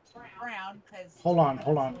 Brown, because. Hold on.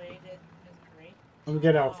 Let me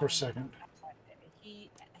get out for a second. Let's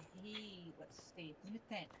see. Let me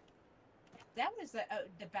think. That was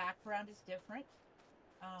the background is different.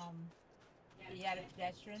 He added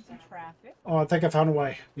pedestrians and traffic. Oh, I think I found a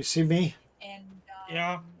way. You see me? And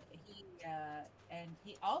yeah.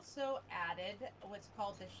 He also added what's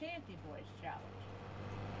called the Shanty Boys Challenge,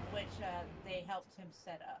 which they helped him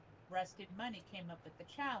set up. Rusted Money came up with the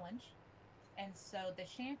challenge, and so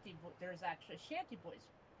there's actually a Shanty Boys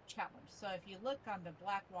Challenge. So if you look on the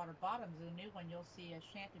Blackwater Bottoms, the new one, you'll see a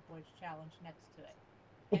Shanty Boys Challenge next to it.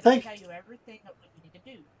 Well, it'll tell you everything that what you need to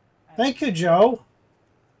do. Thank you, Joe.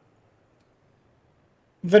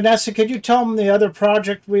 Vanessa, could you tell them the other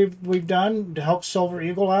project we've done to help Silver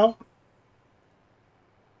Eagle out?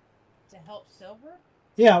 To help Silver?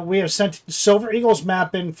 Yeah, we have sent Silver Eagle's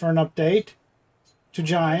map in for an update to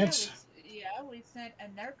Giants. We sent,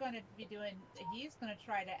 and they're going to be doing. He's going to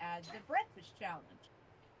try to add the Breakfast Challenge,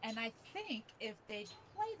 and I think if they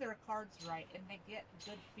play their cards right and they get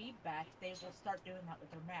good feedback, they will start doing that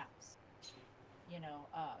with their maps.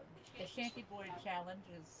 The Shanty Boy Challenge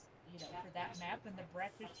is. For that map, and the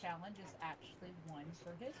Breakfast Challenge is actually one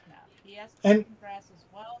for his map. He has custom grass as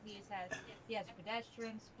well. He has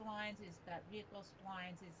pedestrian splines. He's got vehicle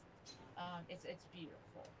splines. It's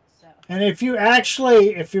beautiful. So. And if you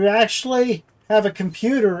actually have a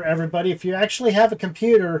computer, everybody, if you actually have a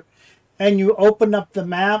computer, and you open up the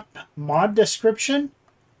map mod description,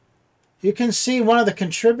 you can see one of the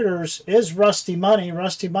contributors is Rusty Money.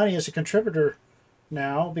 Rusty Money is a contributor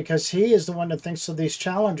now because he is the one that thinks of these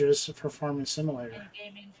challenges for Farming Simulator. And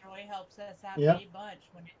Gaming Joy helps us out Yep. a bunch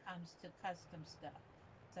when it comes to custom stuff.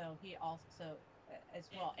 So he also, as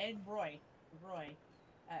well, and Roy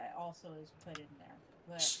also is put in there.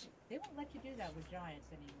 But they won't let you do that with Giants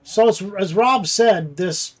anymore. So as Rob said,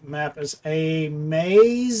 this map is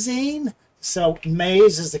amazing. So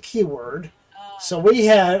maze is the key word. So we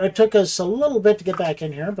had, it took us a little bit to get back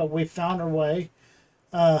in here, but we found our way.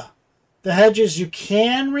 The hedges, you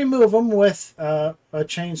can remove them with a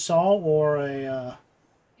chainsaw or a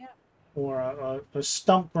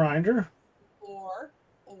stump grinder.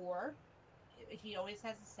 Or he always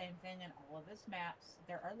has the same thing in all of his maps.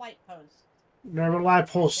 There are light posts. There are light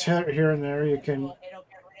posts here and there. You can. It'll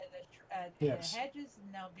get rid of the hedges,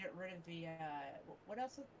 and they'll get rid of the what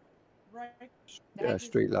else? Right?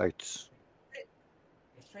 Street lights.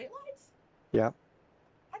 Street lights? Yeah.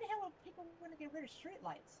 How the hell would people want to get rid of street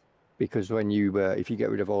lights? Because when you, if you get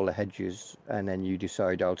rid of all the hedges and then you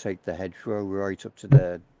decide I'll take the hedgerow right up to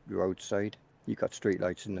the roadside, you've got street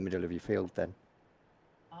lights in the middle of your field then.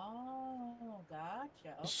 Oh, gotcha.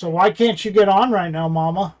 Okay. So why can't you get on right now,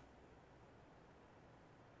 Mama?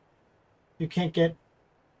 You can't get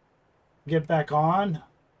back on?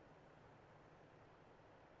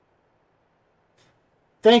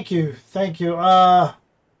 Thank you.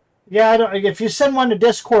 Yeah, if you send one to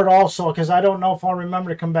Discord also, because I don't know if I'll remember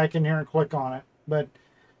to come back in here and click on it. But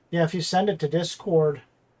yeah, if you send it to Discord,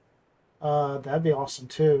 that'd be awesome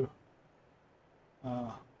too.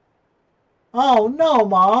 Oh no,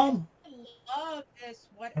 Mom! I love this.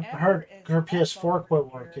 Whatever her PS4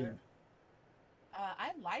 quit working.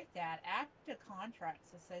 I like that. Active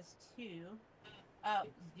contracts. It says 2.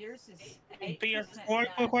 Yours is 8%. PS4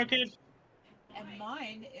 quit working. And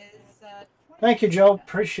mine is 20%. Thank you, Joe.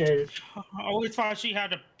 Appreciate it. I always thought she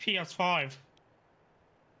had a PS5.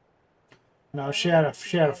 No, she had a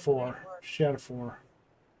 4. She had a 4.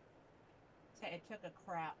 It took a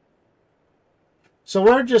crap. So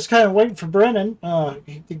we're just kind of waiting for Brennan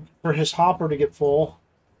for his hopper to get full.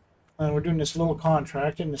 And we're doing this little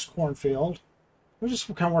contract in this cornfield. We're just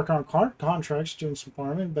kind of working on contracts, doing some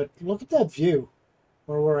farming. But look at that view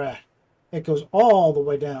where we're at. It goes all the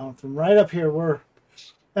way down from right up here.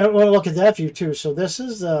 And we'll look at that view too. So this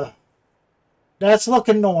is that's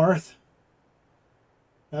looking north.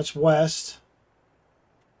 That's west,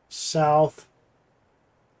 south,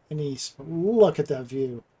 and east. Look at that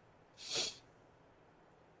view.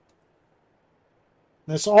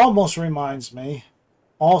 This almost reminds me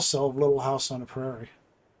also of Little House on the Prairie.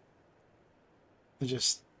 It's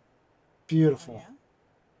just beautiful. Oh, yeah?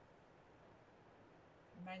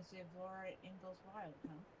 Reminds you of Laura Ingalls Wilde,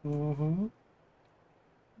 huh? Mm-hmm.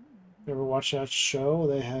 You ever watch that show?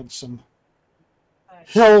 They had some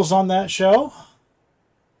hills on that show.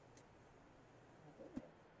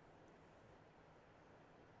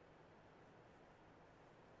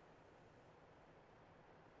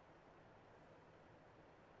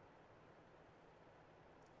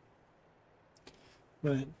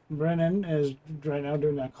 But Brennan is right now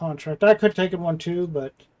doing that contract. I could take it one too,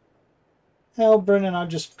 but hell, Brennan and I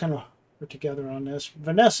just kind of were together on this.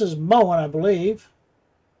 Vanessa's mowing, I believe.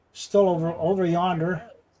 Still over yonder.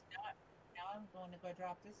 Now I'm going to go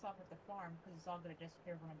drop this off at the farm because it's all going to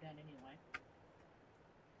disappear when I'm done anyway.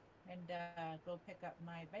 And go pick up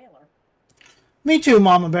my baler. Me too,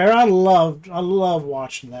 Mama Bear. I love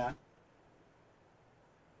watching that.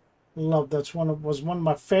 Was one of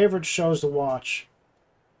my favorite shows to watch.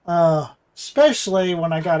 Especially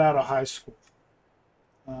when I got out of high school.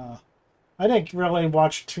 I didn't really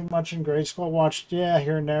watch too much in grade school. I watched,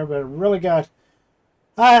 here and there, but it really got...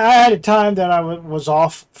 I had a time that I was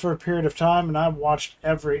off for a period of time, and I watched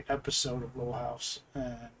every episode of Little House.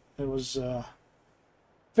 And it was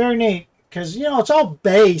very neat, because, it's all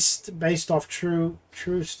based off true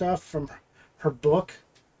stuff from her book,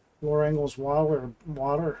 Laura Ingalls Wilde,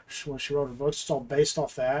 when she wrote her books. It's all based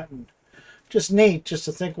off that, and just neat just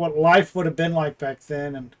to think what life would have been like back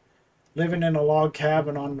then, and living in a log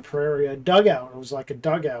cabin on the prairie, a dugout. It was like a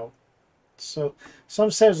dugout. So some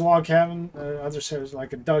say it was a log cabin, others say it was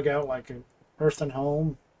like a dugout, like an earthen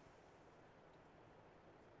home.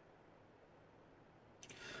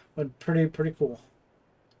 But pretty cool.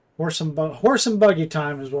 Horse and buggy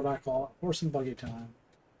time is what I call it. Horse and buggy time.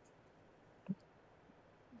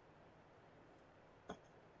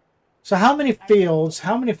 So how many fields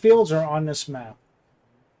are on this map?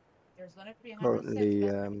 There's going to be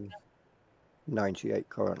Currently 98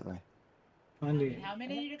 currently. 98. How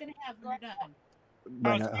many are you going to have when you're done?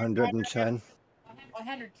 When at 110.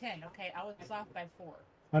 110. Okay, I was off by 4.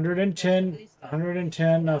 110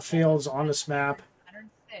 fields on this map.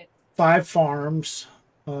 106. 5 farms.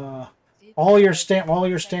 All your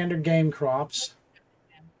standard game crops.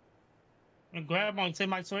 Grandma, see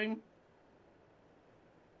my swing?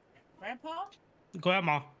 Grandpa?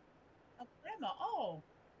 Grandma. Oh, Grandma. Oh.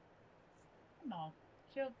 Grandma.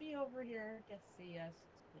 She'll be over here to see us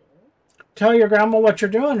too. Tell your grandma what you're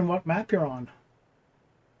doing and what map you're on.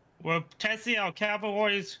 We're testing out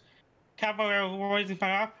Cavalier's Cavalier Roy's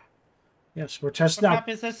map. Yes, we're What testing out map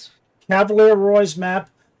is this? Cavalier Roy's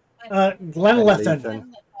map. Glanleathann.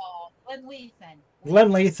 Glenleathann. Glenleathann.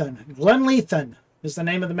 Glanleathann. Glanleathann is the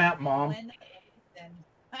name of the map, Mom.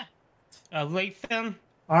 Glenleathann. Lathan.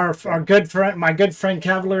 Our good friend, my good friend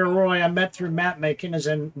Cavalier Roy, I met through map making, is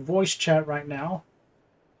in voice chat right now.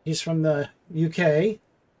 He's from the UK,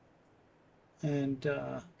 and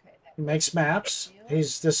he makes maps.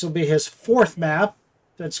 This will be his 4th map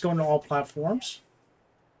that's going to all platforms.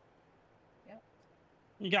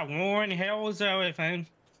 You got Warren Hills, everything.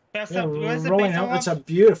 Best Yeah, of, where's it Rolling based Hill. It's a off?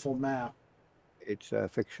 beautiful map. It's a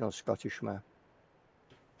fictional Scottish map.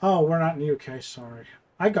 Oh, we're not in the UK. Sorry,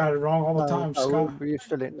 I got it wrong all the time. Oh, you're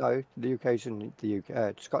still in. No, the UK's in the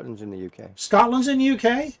UK. Scotland's in the UK. Scotland's in the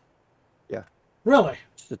UK. Yeah. Really?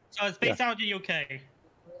 So it's based out of the UK.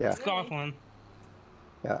 Yeah. Scotland.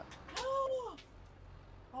 Yeah.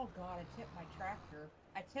 Oh God, I tipped my tractor.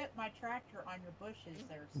 I tipped my tractor on your bushes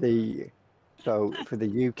there. Sir. So for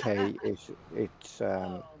the UK, it's Oh,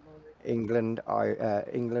 Lord. England,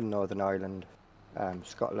 Northern Ireland,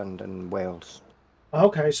 Scotland, and Wales.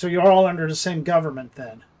 Okay, so you're all under the same government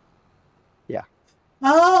then. Yeah.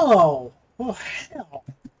 Oh, well, hell.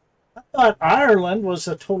 I thought Ireland was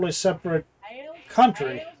a totally separate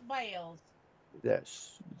country. Wales.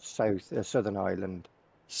 Yes, Southern Ireland.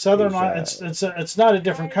 Southern Ireland. It's not a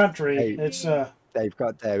different country. They've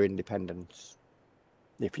got their independence,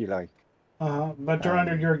 if you like. But they're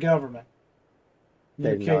under your government.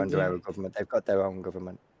 They're not under our government. They've got their own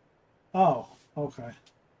government. Oh, okay.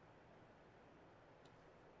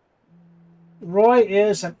 Roy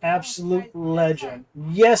is an absolute legend.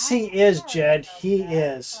 Yes, he is, Jed. He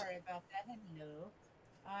is. Sorry about that.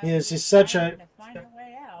 He is. He's such a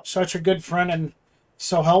good friend and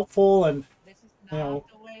so helpful, and this is not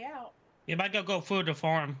the way out. You might go through the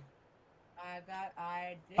farm.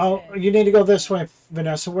 I did. Oh, you need to go this way,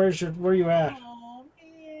 Vanessa. Where are you at? Oh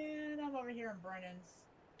man, I'm over here in Brennan's.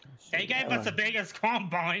 They gave us the biggest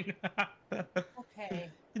combine.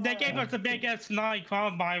 Okay. They gave us the biggest night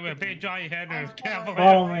combine with big giant headers.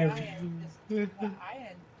 Follow me.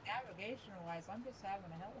 Navigation-wise, I'm just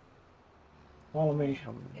having a hell. Follow me.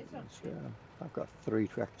 It's okay. I've got 3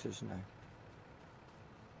 tractors now.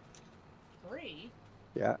 3?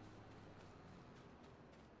 Yeah.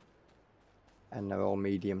 And they're all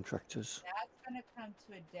medium tractors. That's gonna come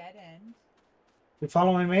to a dead end. You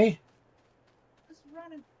following me? Just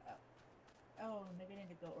running. Oh, maybe I need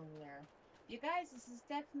to go over there. You guys, this is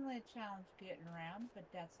definitely a challenge getting around, but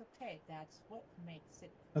that's okay. That's what makes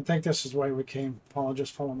it. I think this is the way we came. Paul,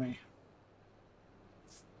 just follow me.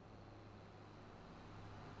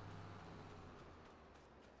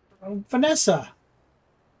 Oh, Vanessa.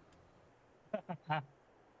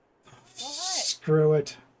 Screw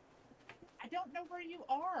it. I don't know where you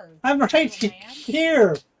are. I'm right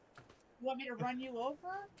here. You want me to run you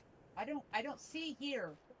over? I don't see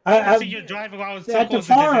here. I see you driving while I was at the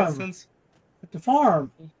farm. At the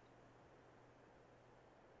farm.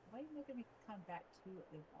 Why are you making me come back to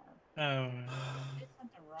the farm? Oh. Is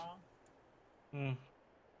something wrong? Hmm.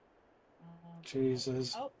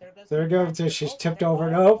 Jesus. Oh, there goes. She's tipped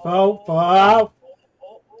over. Oh.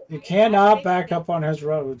 You cannot back up on his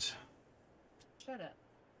roads. Shut up.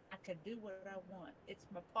 I can do what I want. It's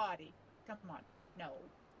my body. Come on. No.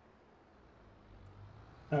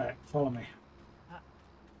 Alright, follow me.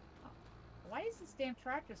 Why is this damn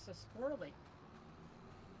tractor so squirrely?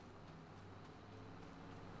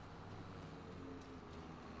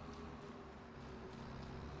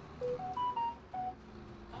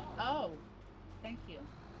 Oh, thank you.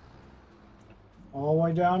 All the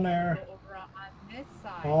way down there. Go over on this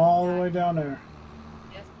side. All the way down there.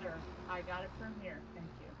 Yes, sir. I got it from here. Thank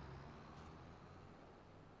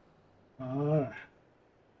you. Alright.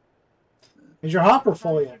 Is your hopper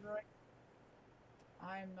full yet?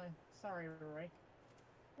 I'm sorry, Roy.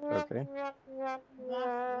 Okay.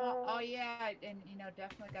 Oh yeah, and you know,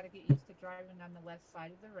 definitely got to get used to driving on the left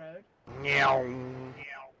side of the road.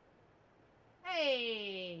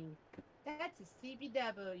 Hey, that's a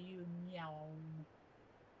CBW.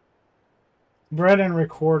 Brennan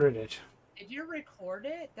recorded it. Did you record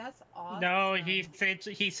it? That's awesome. No, he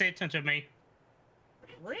sent it to me.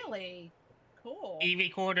 Really? Cool. He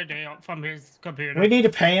recorded it from his computer. We need to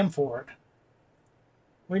pay him for it.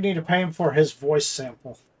 We need to pay him for his voice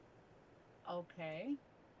sample. Okay.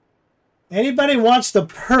 Anybody wants to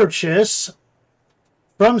purchase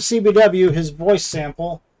from CBW his voice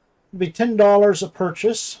sample, it'll be $10 a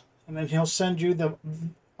purchase, and then he'll send you the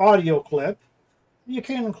audio clip. You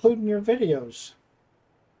can include in your videos.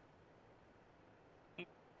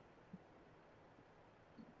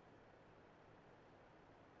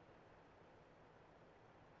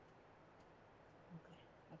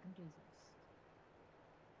 do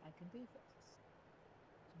this. I can do this.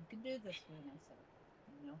 You can do this, Vanessa.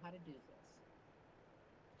 You know how to do this.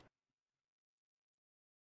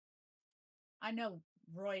 I know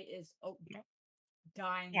Roy is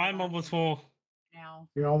dying. I'm almost full. Now.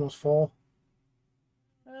 You're almost full.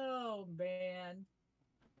 Oh man,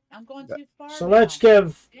 I'm going Yeah. too far. So now. let's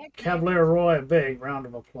give Heck, Cavalier Roy a big round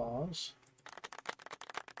of applause.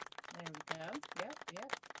 There we go.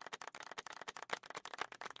 Yep.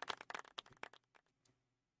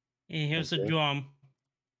 And here's the Okay. drum.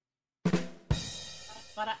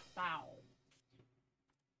 Bow.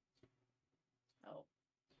 Oh.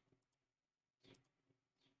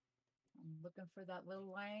 I'm looking for that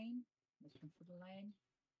little lane. Looking for the lane.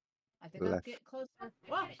 I think I'll Left. get closer.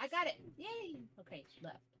 Well, I got it. Yay. Okay,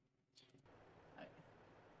 left.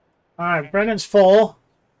 All right, Brennan's full.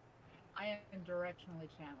 I am directionally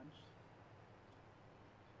challenged.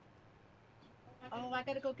 Oh, I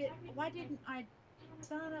gotta go get. Why didn't I?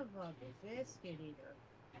 Son of a biscuit eater.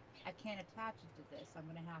 I can't attach it to this. I'm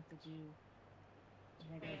gonna have to do.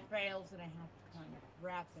 I got rails and I have to kind of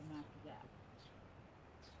wrap them after that.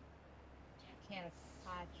 I can't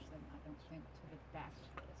attach them, I don't think, to the back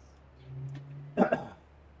of this.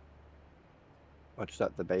 What's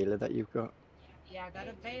that? The baler that you've got? Yeah, I got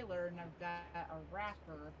a baler and I've got a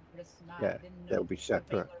wrapper, but it's not. Yeah, I didn't know they'll be the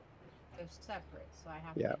separate. baler- They're separate, so I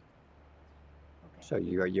have Yeah. to. Okay. So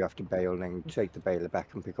you have to bail and then take the baler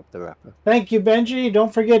back and pick up the wrapper. Thank you, Benji.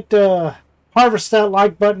 Don't forget to harvest that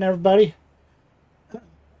like button, everybody.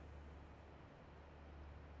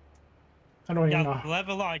 I don't even know.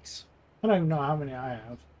 11 likes. I don't even know how many I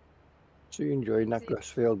have. So you enjoying that grass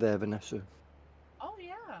field there, Vanessa? Oh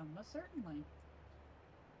yeah, most certainly.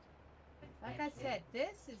 Like I said,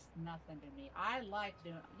 this is nothing to me. I like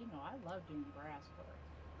doing, I love doing grass work.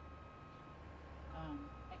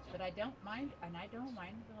 But I don't mind, and I don't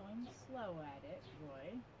mind going slow at it, Roy,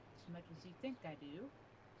 as much as you think I do.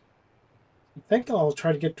 I think I'll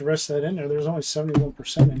try to get the rest of that in there. There's only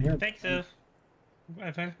 71% in here. I think so.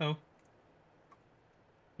 I think so.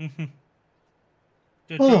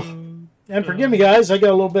 Oh, and forgive me, guys. I got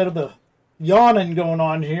a little bit of the yawning going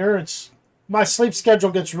on here. It's my sleep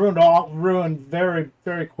schedule gets ruined very,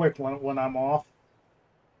 very quick when I'm off.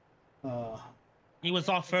 He was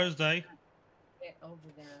off Thursday. Get over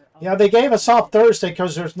there. Yeah, they gave us off Thursday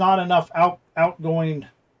because there's not enough outgoing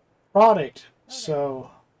product.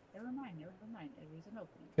 So Never mind. There is an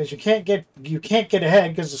opening. because you can't get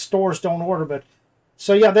ahead because the stores don't order. But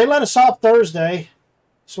so yeah, they let us off Thursday.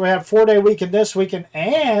 So we have 4-day weekend this weekend,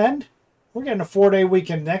 and we're getting a 4-day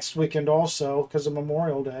weekend next weekend also because of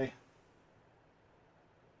Memorial Day.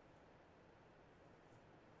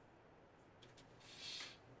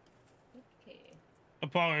 Okay.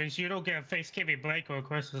 Apologies, you don't get a Thanksgiving break or a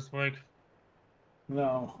Christmas break.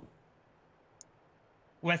 No.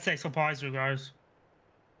 Let's say surprise you guys.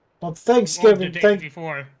 Well, Or Thanksgiving, the day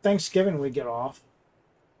before. Thanksgiving we get off.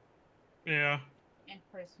 Yeah. And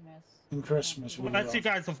Christmas. And Christmas we Well, get that's you off.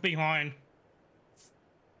 guys left behind.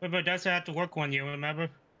 But doesn't have to work on you, remember?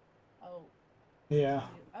 Oh. Yeah.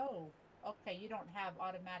 Oh. Okay. You don't have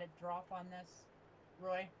automatic drop on this,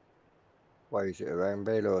 Roy. Why is it a round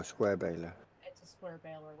baler or a square baler? It's a square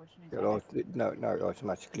baler, which means. No, it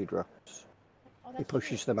automatically drops. Oh, He that's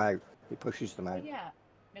pushes good. them out. He pushes them Oh out. yeah.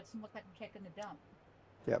 Makes them look like I'm taking the dump.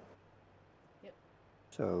 Yep. Yep.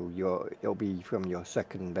 So it'll be from your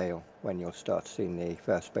second bale when you'll start seeing the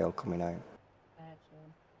first bale coming out. Gotcha.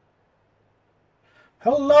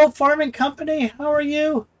 Hello, farming company. How are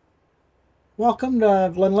you? Welcome to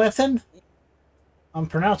Glanleathann. I'm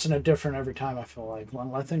pronouncing it different every time. I feel like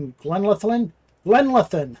Glanleathann.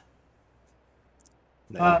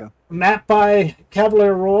 There you go. Map by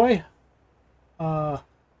Cavalier Roy.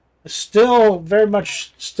 Still very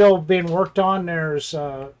much still being worked on. There's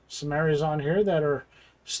some areas on here that are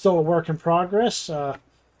still a work in progress.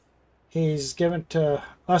 He's given to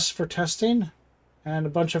us for testing and a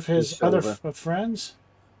bunch of his other friends.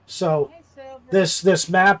 So Hey, Silver. this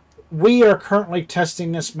map, we are currently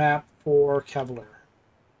testing this map for Cavalier.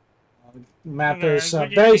 Map Okay, is what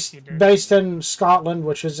do you think you did? based in Scotland,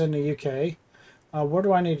 which is in the UK. Where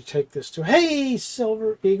do I need to take this to? Hey,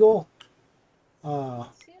 Silver Eagle. Silver.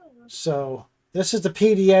 So this is the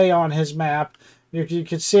PDA on his map. You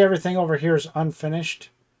can see everything over here is unfinished.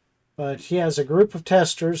 But he has a group of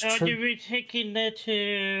testers. How do we taking that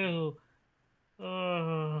to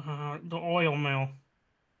the oil mill?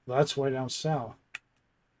 That's way down south.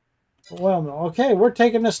 Oil mill. Okay, we're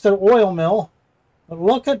taking this to the oil mill. But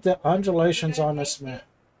look at the undulations on this map.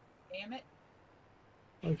 Damn it.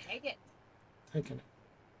 Okay. Take it. Taking it.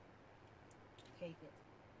 Take it.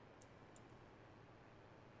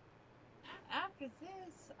 after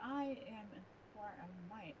this, I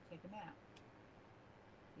might take a nap.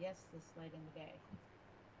 Yes, this late in the day.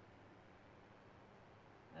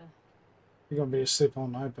 You're gonna be asleep all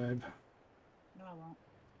night, babe. No, I won't.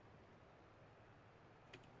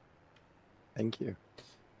 Thank you.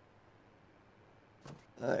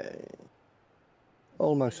 I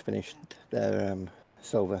almost finished their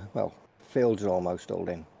silver. Well, fields are almost all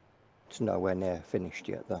in. It's nowhere near finished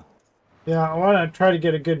yet, though. Yeah, I want to try to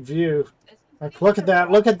get a good view. Like, look at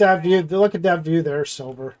that! Look at that view! Look at that view there,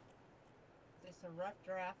 Silver. It's a rough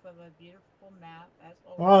draft of a beautiful map.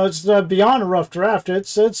 Well, it's beyond a rough draft.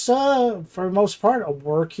 It's for the most part a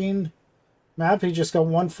working map. He just got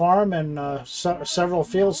one farm and several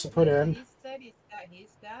fields to put in. He said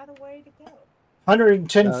he's got a way to go.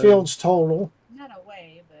 110 fields total. Not a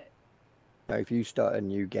way, but. Now, if you start a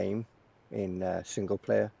new game in single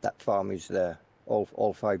player, that farm is there.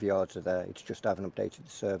 All 5 yards are there. It's just I haven't updated the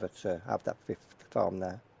server to have that 5th farm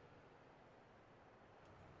there.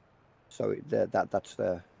 So that's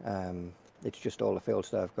there. It's just all the fields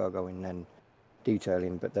that I've got going and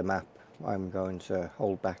detailing, but the map I'm going to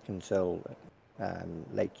hold back until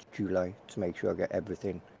late July to make sure I get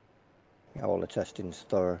everything, all the testing's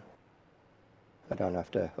thorough. I don't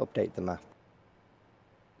have to update the map.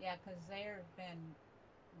 Yeah, because there have been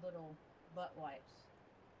little butt wipes.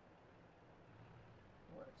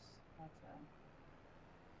 Worse. That's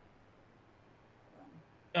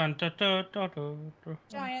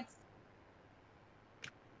Giants.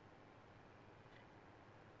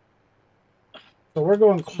 So we're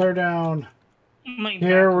going clear down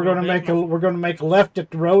here. We're going to make a left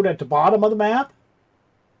at the road at the bottom of the map,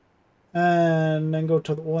 and then go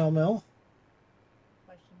to the oil mill.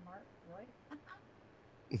 Question mark,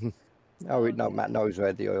 Roy? Oh, no, Matt knows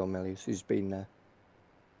where the oil mill is. He's been there.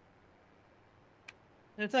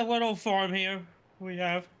 It's a little farm here we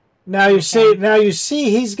have. Now you see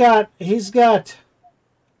he's got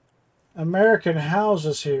American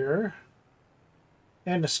houses here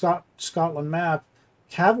and the Scotland map.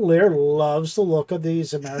 Cavalier loves the look of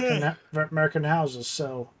these American houses,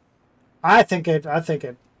 so I don't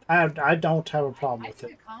have a problem with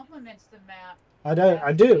it. It complements the map.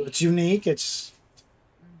 I do. It's unique. It's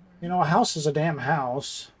you know, a house is a damn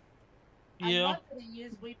house. Yeah.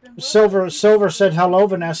 Silver said hello,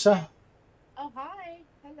 Vanessa. Oh, hi.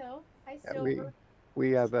 Hello. Hi, Silver. Yeah,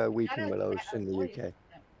 we have weeping willows in the UK.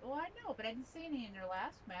 Oh, I know, but I didn't see any in your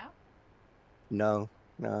last map. No.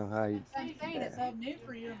 I'm saying it's all new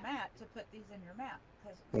for you and Matt to put these in your map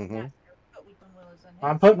because put weeping willows in his.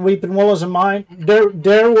 I'm putting weeping willows in mine.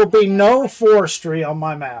 There will be no forestry on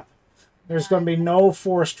my map. There's going to be no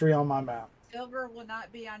forestry on my map. Silver will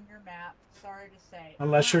not be on your map. Sorry to say.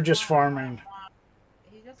 Unless you're just farming.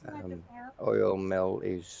 He doesn't like to farm. Oil mill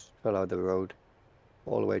is follow the road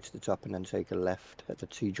all the way to the top and then take a left at the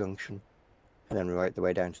T junction and then right the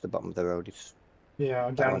way down to the bottom of the road. It's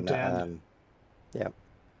down at the end. Yeah.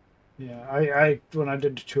 Yeah, I when I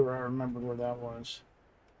did the tour, I remembered where that was.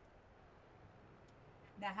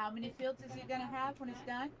 Now, how many fields is he going to have when he's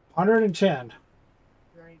done? 110.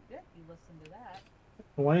 Very good. You listen to that.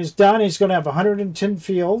 When he's done, he's going to have 110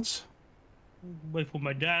 fields. Wait for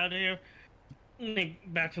my dad here.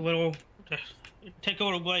 Back a little. Take a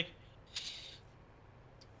little break.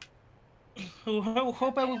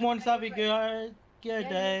 Hope everyone's having a good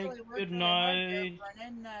day. Good night.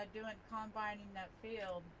 Brennan, doing combining that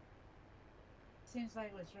field. Seems like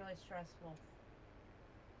it was really stressful.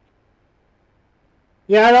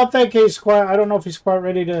 Yeah, I don't think he's quite. I don't know if he's quite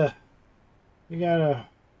ready to. You gotta,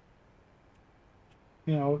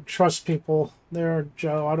 trust people there,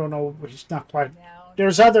 Joe. I don't know. He's not quite. No,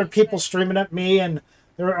 There's other people streaming it, me, and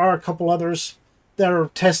there are a couple others that are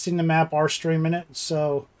testing the map, are streaming it.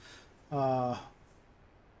 So, just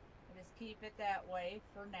keep it that way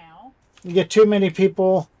for now. You get too many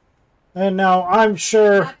people, and now I'm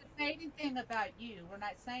sure. Not to say anything about you. We're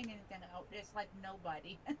not saying anything. It's like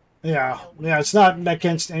nobody. Yeah, it's not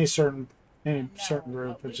against any certain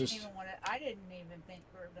group. It's just. I didn't even think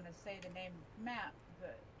we were going to say the name map,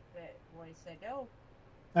 but Roy said no.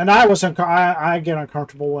 And I wasn't. I get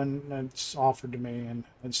uncomfortable when it's offered to me, and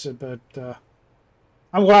but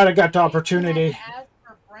I'm glad I got the opportunity. Asked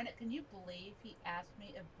for Brennan. Can you believe he asked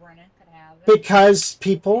me if Brennan could have it? Because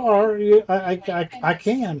people are. I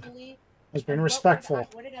can. I was being respectful.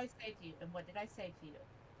 What did I say to you? And what did I say to you?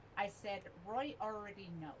 I said Roy already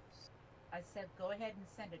knows. I said go ahead and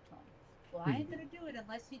send it to him. Well, I ain't gonna do it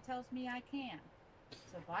unless he tells me I can.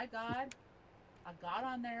 So by God, I got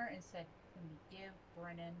on there and said, can you give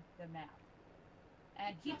Brennan the map?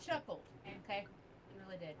 And he chuckled. Okay, he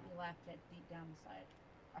really did. He laughed at deep down inside.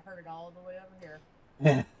 I heard it all the way over here.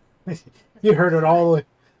 Because You heard it all the way.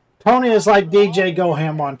 Tony is like DJ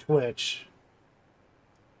Goham on Twitch.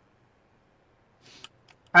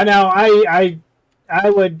 I know. I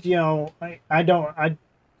would. You know. I don't.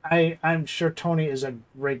 I'm sure Tony is a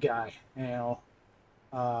great guy. You know.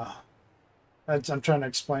 I'm trying to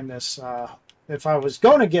explain this. If I was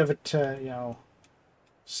going to give it to, you know,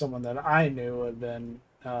 someone that I knew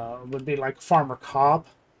would be like Farmer Cobb,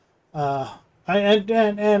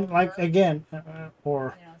 and like again,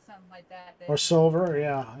 or You know, something like that. or Silver,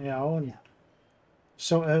 yeah, you know. And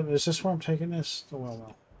so is this where I'm taking this? Oh, well,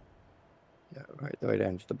 no. Yeah, right the way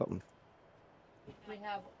down to the bottom. We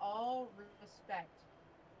have all respect,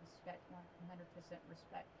 100%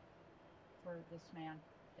 respect for this man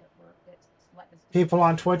that's letting us do People this.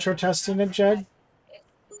 on Twitch are testing it, Jed.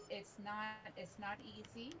 It's not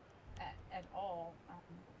easy at all.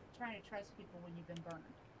 Trying to trust people when you've been burned,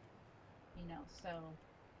 you know. So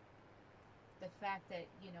the fact that,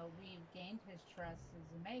 you know, we've gained his trust is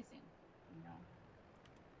amazing, you know,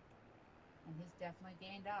 and he's definitely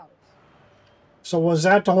gained ours. So was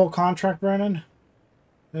that the whole contract, Brennan?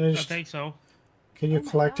 I think so. Can you Oh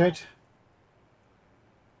my collect God. it?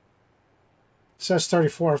 It says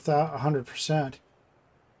 100%.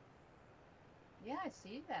 Yeah, I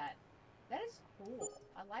see that. That is cool.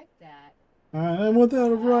 I like that. And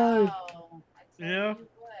without a ride. Wow. I tell Yeah. you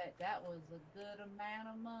what, that was a good amount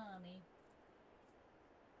of money.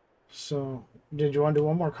 So, did you want to do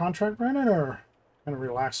one more contract, Brennan, or kind of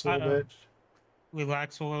relax a little bit?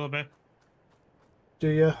 Relax a little bit. Do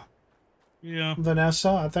you, Yeah. Vanessa?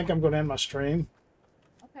 I think I'm going to end my stream.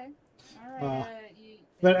 Okay. All right.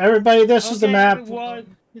 But everybody, this is the Okay, map.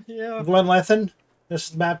 everyone. Yeah. Glanleathann. This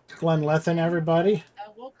is the map Glanleathann, everybody.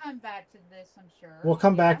 We'll come back to this, I'm sure. We'll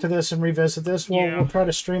come back to this and revisit this. Yeah. We'll try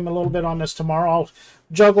to stream a little bit on this tomorrow. I'll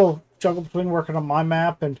juggle between working on my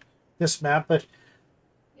map and this map, but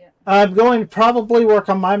I'm going to probably work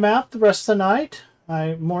on my map the rest of the night.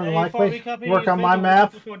 I more than likely work on my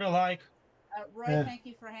map. Roy, Yeah. thank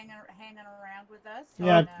you for hanging around with us.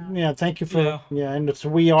 Yeah, and, yeah. Thank you for in the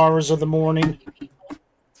wee hours of the morning,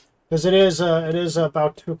 because it is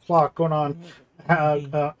about 2 o'clock going on.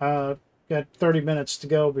 Got 30 minutes to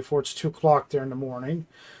go before it's 2 o'clock there in the morning.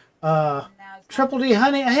 Triple D,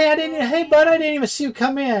 honey. Hey, bud. I didn't even see you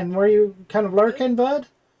come in. Were you kind of lurking, bud?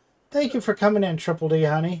 Thank you for coming in, Triple D,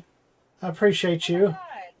 honey. I appreciate you.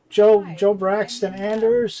 Joe Braxton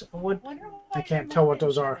Anders. What? I can't tell what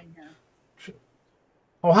those are.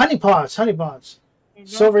 Oh, honey pots.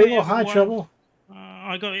 Silver Okay, Eagle, hi, everyone. Triple.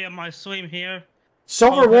 I got to end my stream here.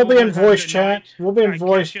 Silver Hope will be in everyone has a voice good chat. night. We'll be in I'll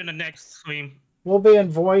voice. catch you in the next stream. We'll be in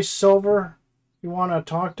voice, Silver. You want to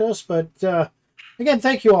talk to us, but again,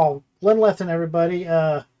 thank you all, Glanleathann, everybody.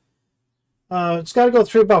 It's got to go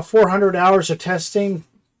through about 400 hours of testing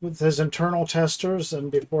with his internal testers,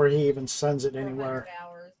 and before he even sends it anywhere. 400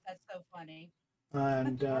 hours. That's so funny.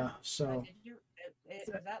 And so Is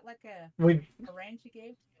that like a range you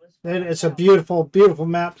gave? it's a beautiful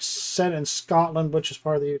map set in Scotland, which is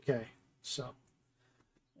part of the UK. So,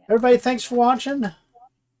 everybody, thanks for watching.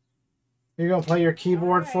 You're gonna play your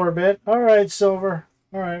keyboard for a bit. All right, Silver.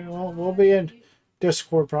 All right. Well, we'll be in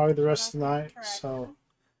Discord probably the rest of the night. So,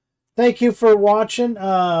 thank you for watching.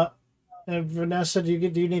 Vanessa, do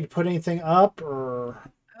you need to put anything up or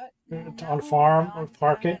on farm or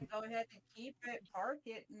park it? Go ahead and keep it, park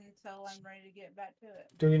it until I'm ready to get back to it.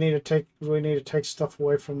 Do we need to take stuff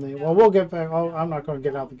away from the? Well, we'll get back. I'm not going to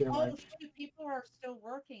get out the game. Oh, shoot, people are still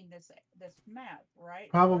working this map, right?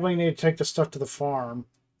 Probably need to take the stuff to the farm.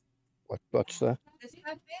 What's that? The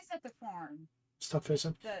stuff is at the farm. Stuff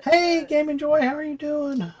isn't. Hey, Game and Joy, how are you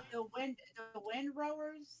doing? The wind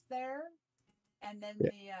rowers there, and then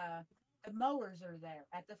the mowers are there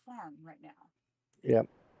at the farm right now. Yep.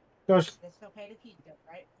 It's okay to keep them,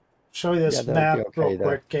 right? Show you this map real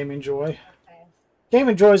quick, Game and Joy. Okay. Game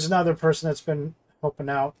and Joy is another person that's been helping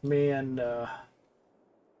out me and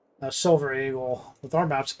Silver Eagle with our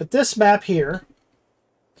maps. But this map here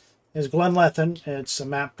is Glanleathann. It's a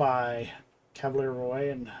map by Cavalier,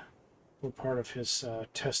 and we're part of his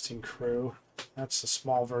testing crew. That's the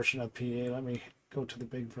small version of PA. Let me go to the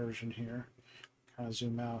big version here. Kind of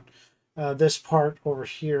zoom out. This part over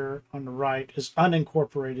here on the right is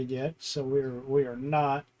unincorporated yet, so we are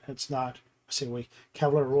not. It's not. I say we.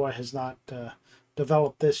 Cavalier has not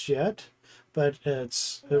developed this yet, but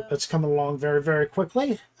it's coming along very, very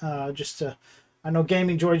quickly. I know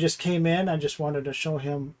Gaming Joy just came in. I just wanted to show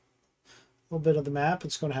him a little bit of the map.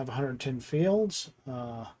 It's going to have 110 fields.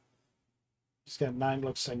 It's got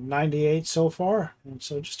looks like 98 so far, and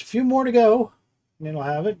so just a few more to go. And it'll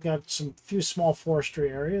have it. Got some few small forestry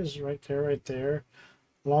areas right there,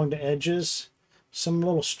 along the edges. some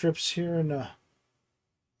little strips here in the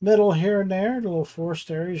middle here and there, the little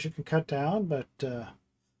forest areas you can cut down, but got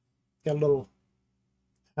a little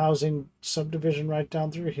housing subdivision right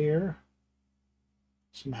down through here.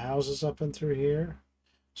 Some houses up and through here.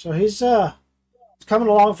 So he's it's coming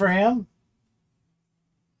along for him.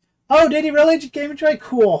 Oh, did he really? Game Enjoy?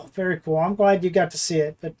 Cool. Very cool. I'm glad you got to see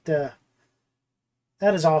it, but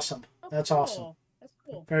that is awesome. Oh, That's cool. awesome. That's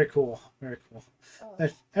cool. Very cool. Very cool. Oh,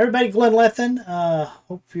 Everybody, Glanleathann,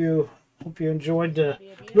 hope you enjoyed the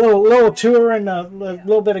be a beautiful little tour and a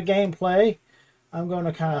little bit of gameplay. I'm going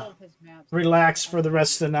to kind all of of his maps. relax for the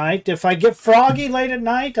rest of the night. If I get froggy late at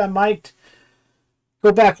night, I might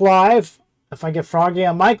go back live. If I get froggy,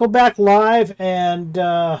 I might go back live and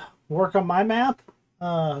work on my map.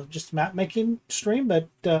 Just a map making stream. But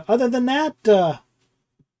other than that,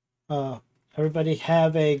 everybody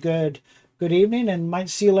have a good evening and might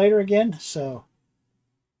see you later again. So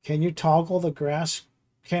can you toggle the grass?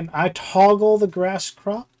 Can I toggle the grass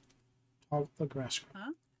crop? Toggle the grass crop.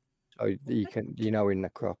 Huh? So you can, in the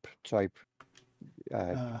crop type,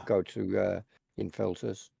 go to in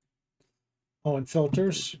filters. Oh, and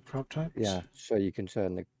filters, crop types. Yeah, so you can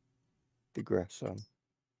turn the grass on,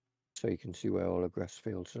 so you can see where all the grass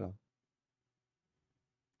fields are.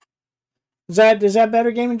 Is that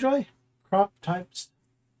better, Game Enjoy? Crop types.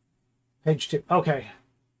 Page 2. Okay.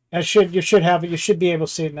 You should have it. You should be able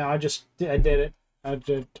to see it now. I did it. I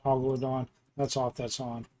did toggle it on. That's off. That's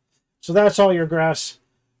on. So that's all your grass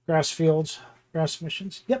fields, grass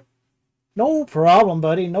missions. Yep. No problem,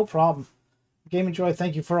 buddy. No problem. Game Enjoy,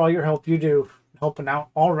 thank you for all your help you do, helping out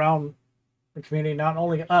all around the community, not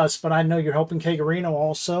only us, but I know you're helping Kagarino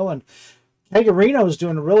also. And Kagarino is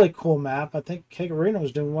doing a really cool map. I think Kagarino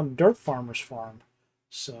is doing one Dirt Farmer's Farm.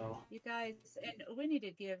 So You guys, and we need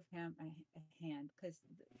to give him a hand because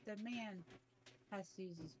the man has to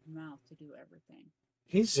use his mouth to do everything.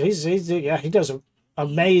 he does an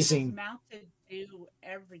amazing. His mouth to do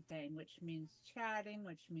everything, which means chatting,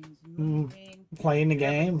 which means moving, Playing the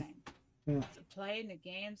game. everything. Yeah. Playing the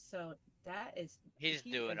game, so that is. He's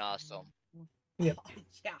he doing is- awesome. Yep.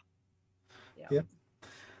 Yeah. Yep.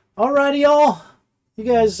 Alrighty, y'all. You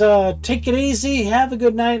guys take it easy. Have a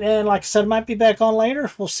good night. And like I said, I might be back on later.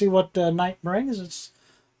 We'll see what night brings.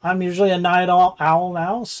 I'm usually a night owl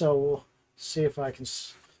now, so we'll see if I can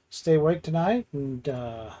stay awake tonight. And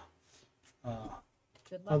Good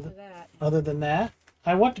luck with that. other than that,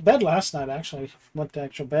 I went to bed last night, actually. Went to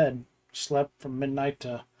actual bed. Slept from midnight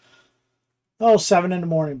to 7 in the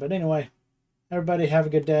morning. But anyway, everybody have a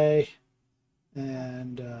good day.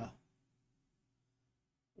 And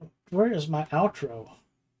where is my outro?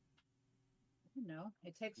 No,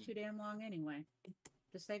 it takes too damn long anyway.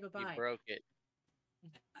 Just say You goodbye. broke it.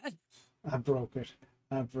 I broke it.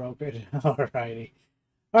 Alrighty.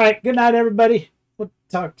 Alright, good night, everybody. We'll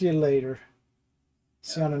talk to you later.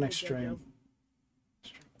 See you on the next stream.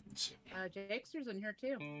 Jakster's in here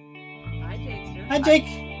too. Hi, Jakester. Hi, Jake.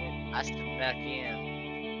 I stepped back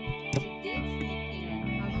in. She did sneak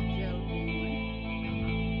in. How's Joe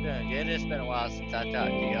doing? Doing good. It's been a while since I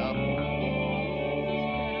talked to y'all.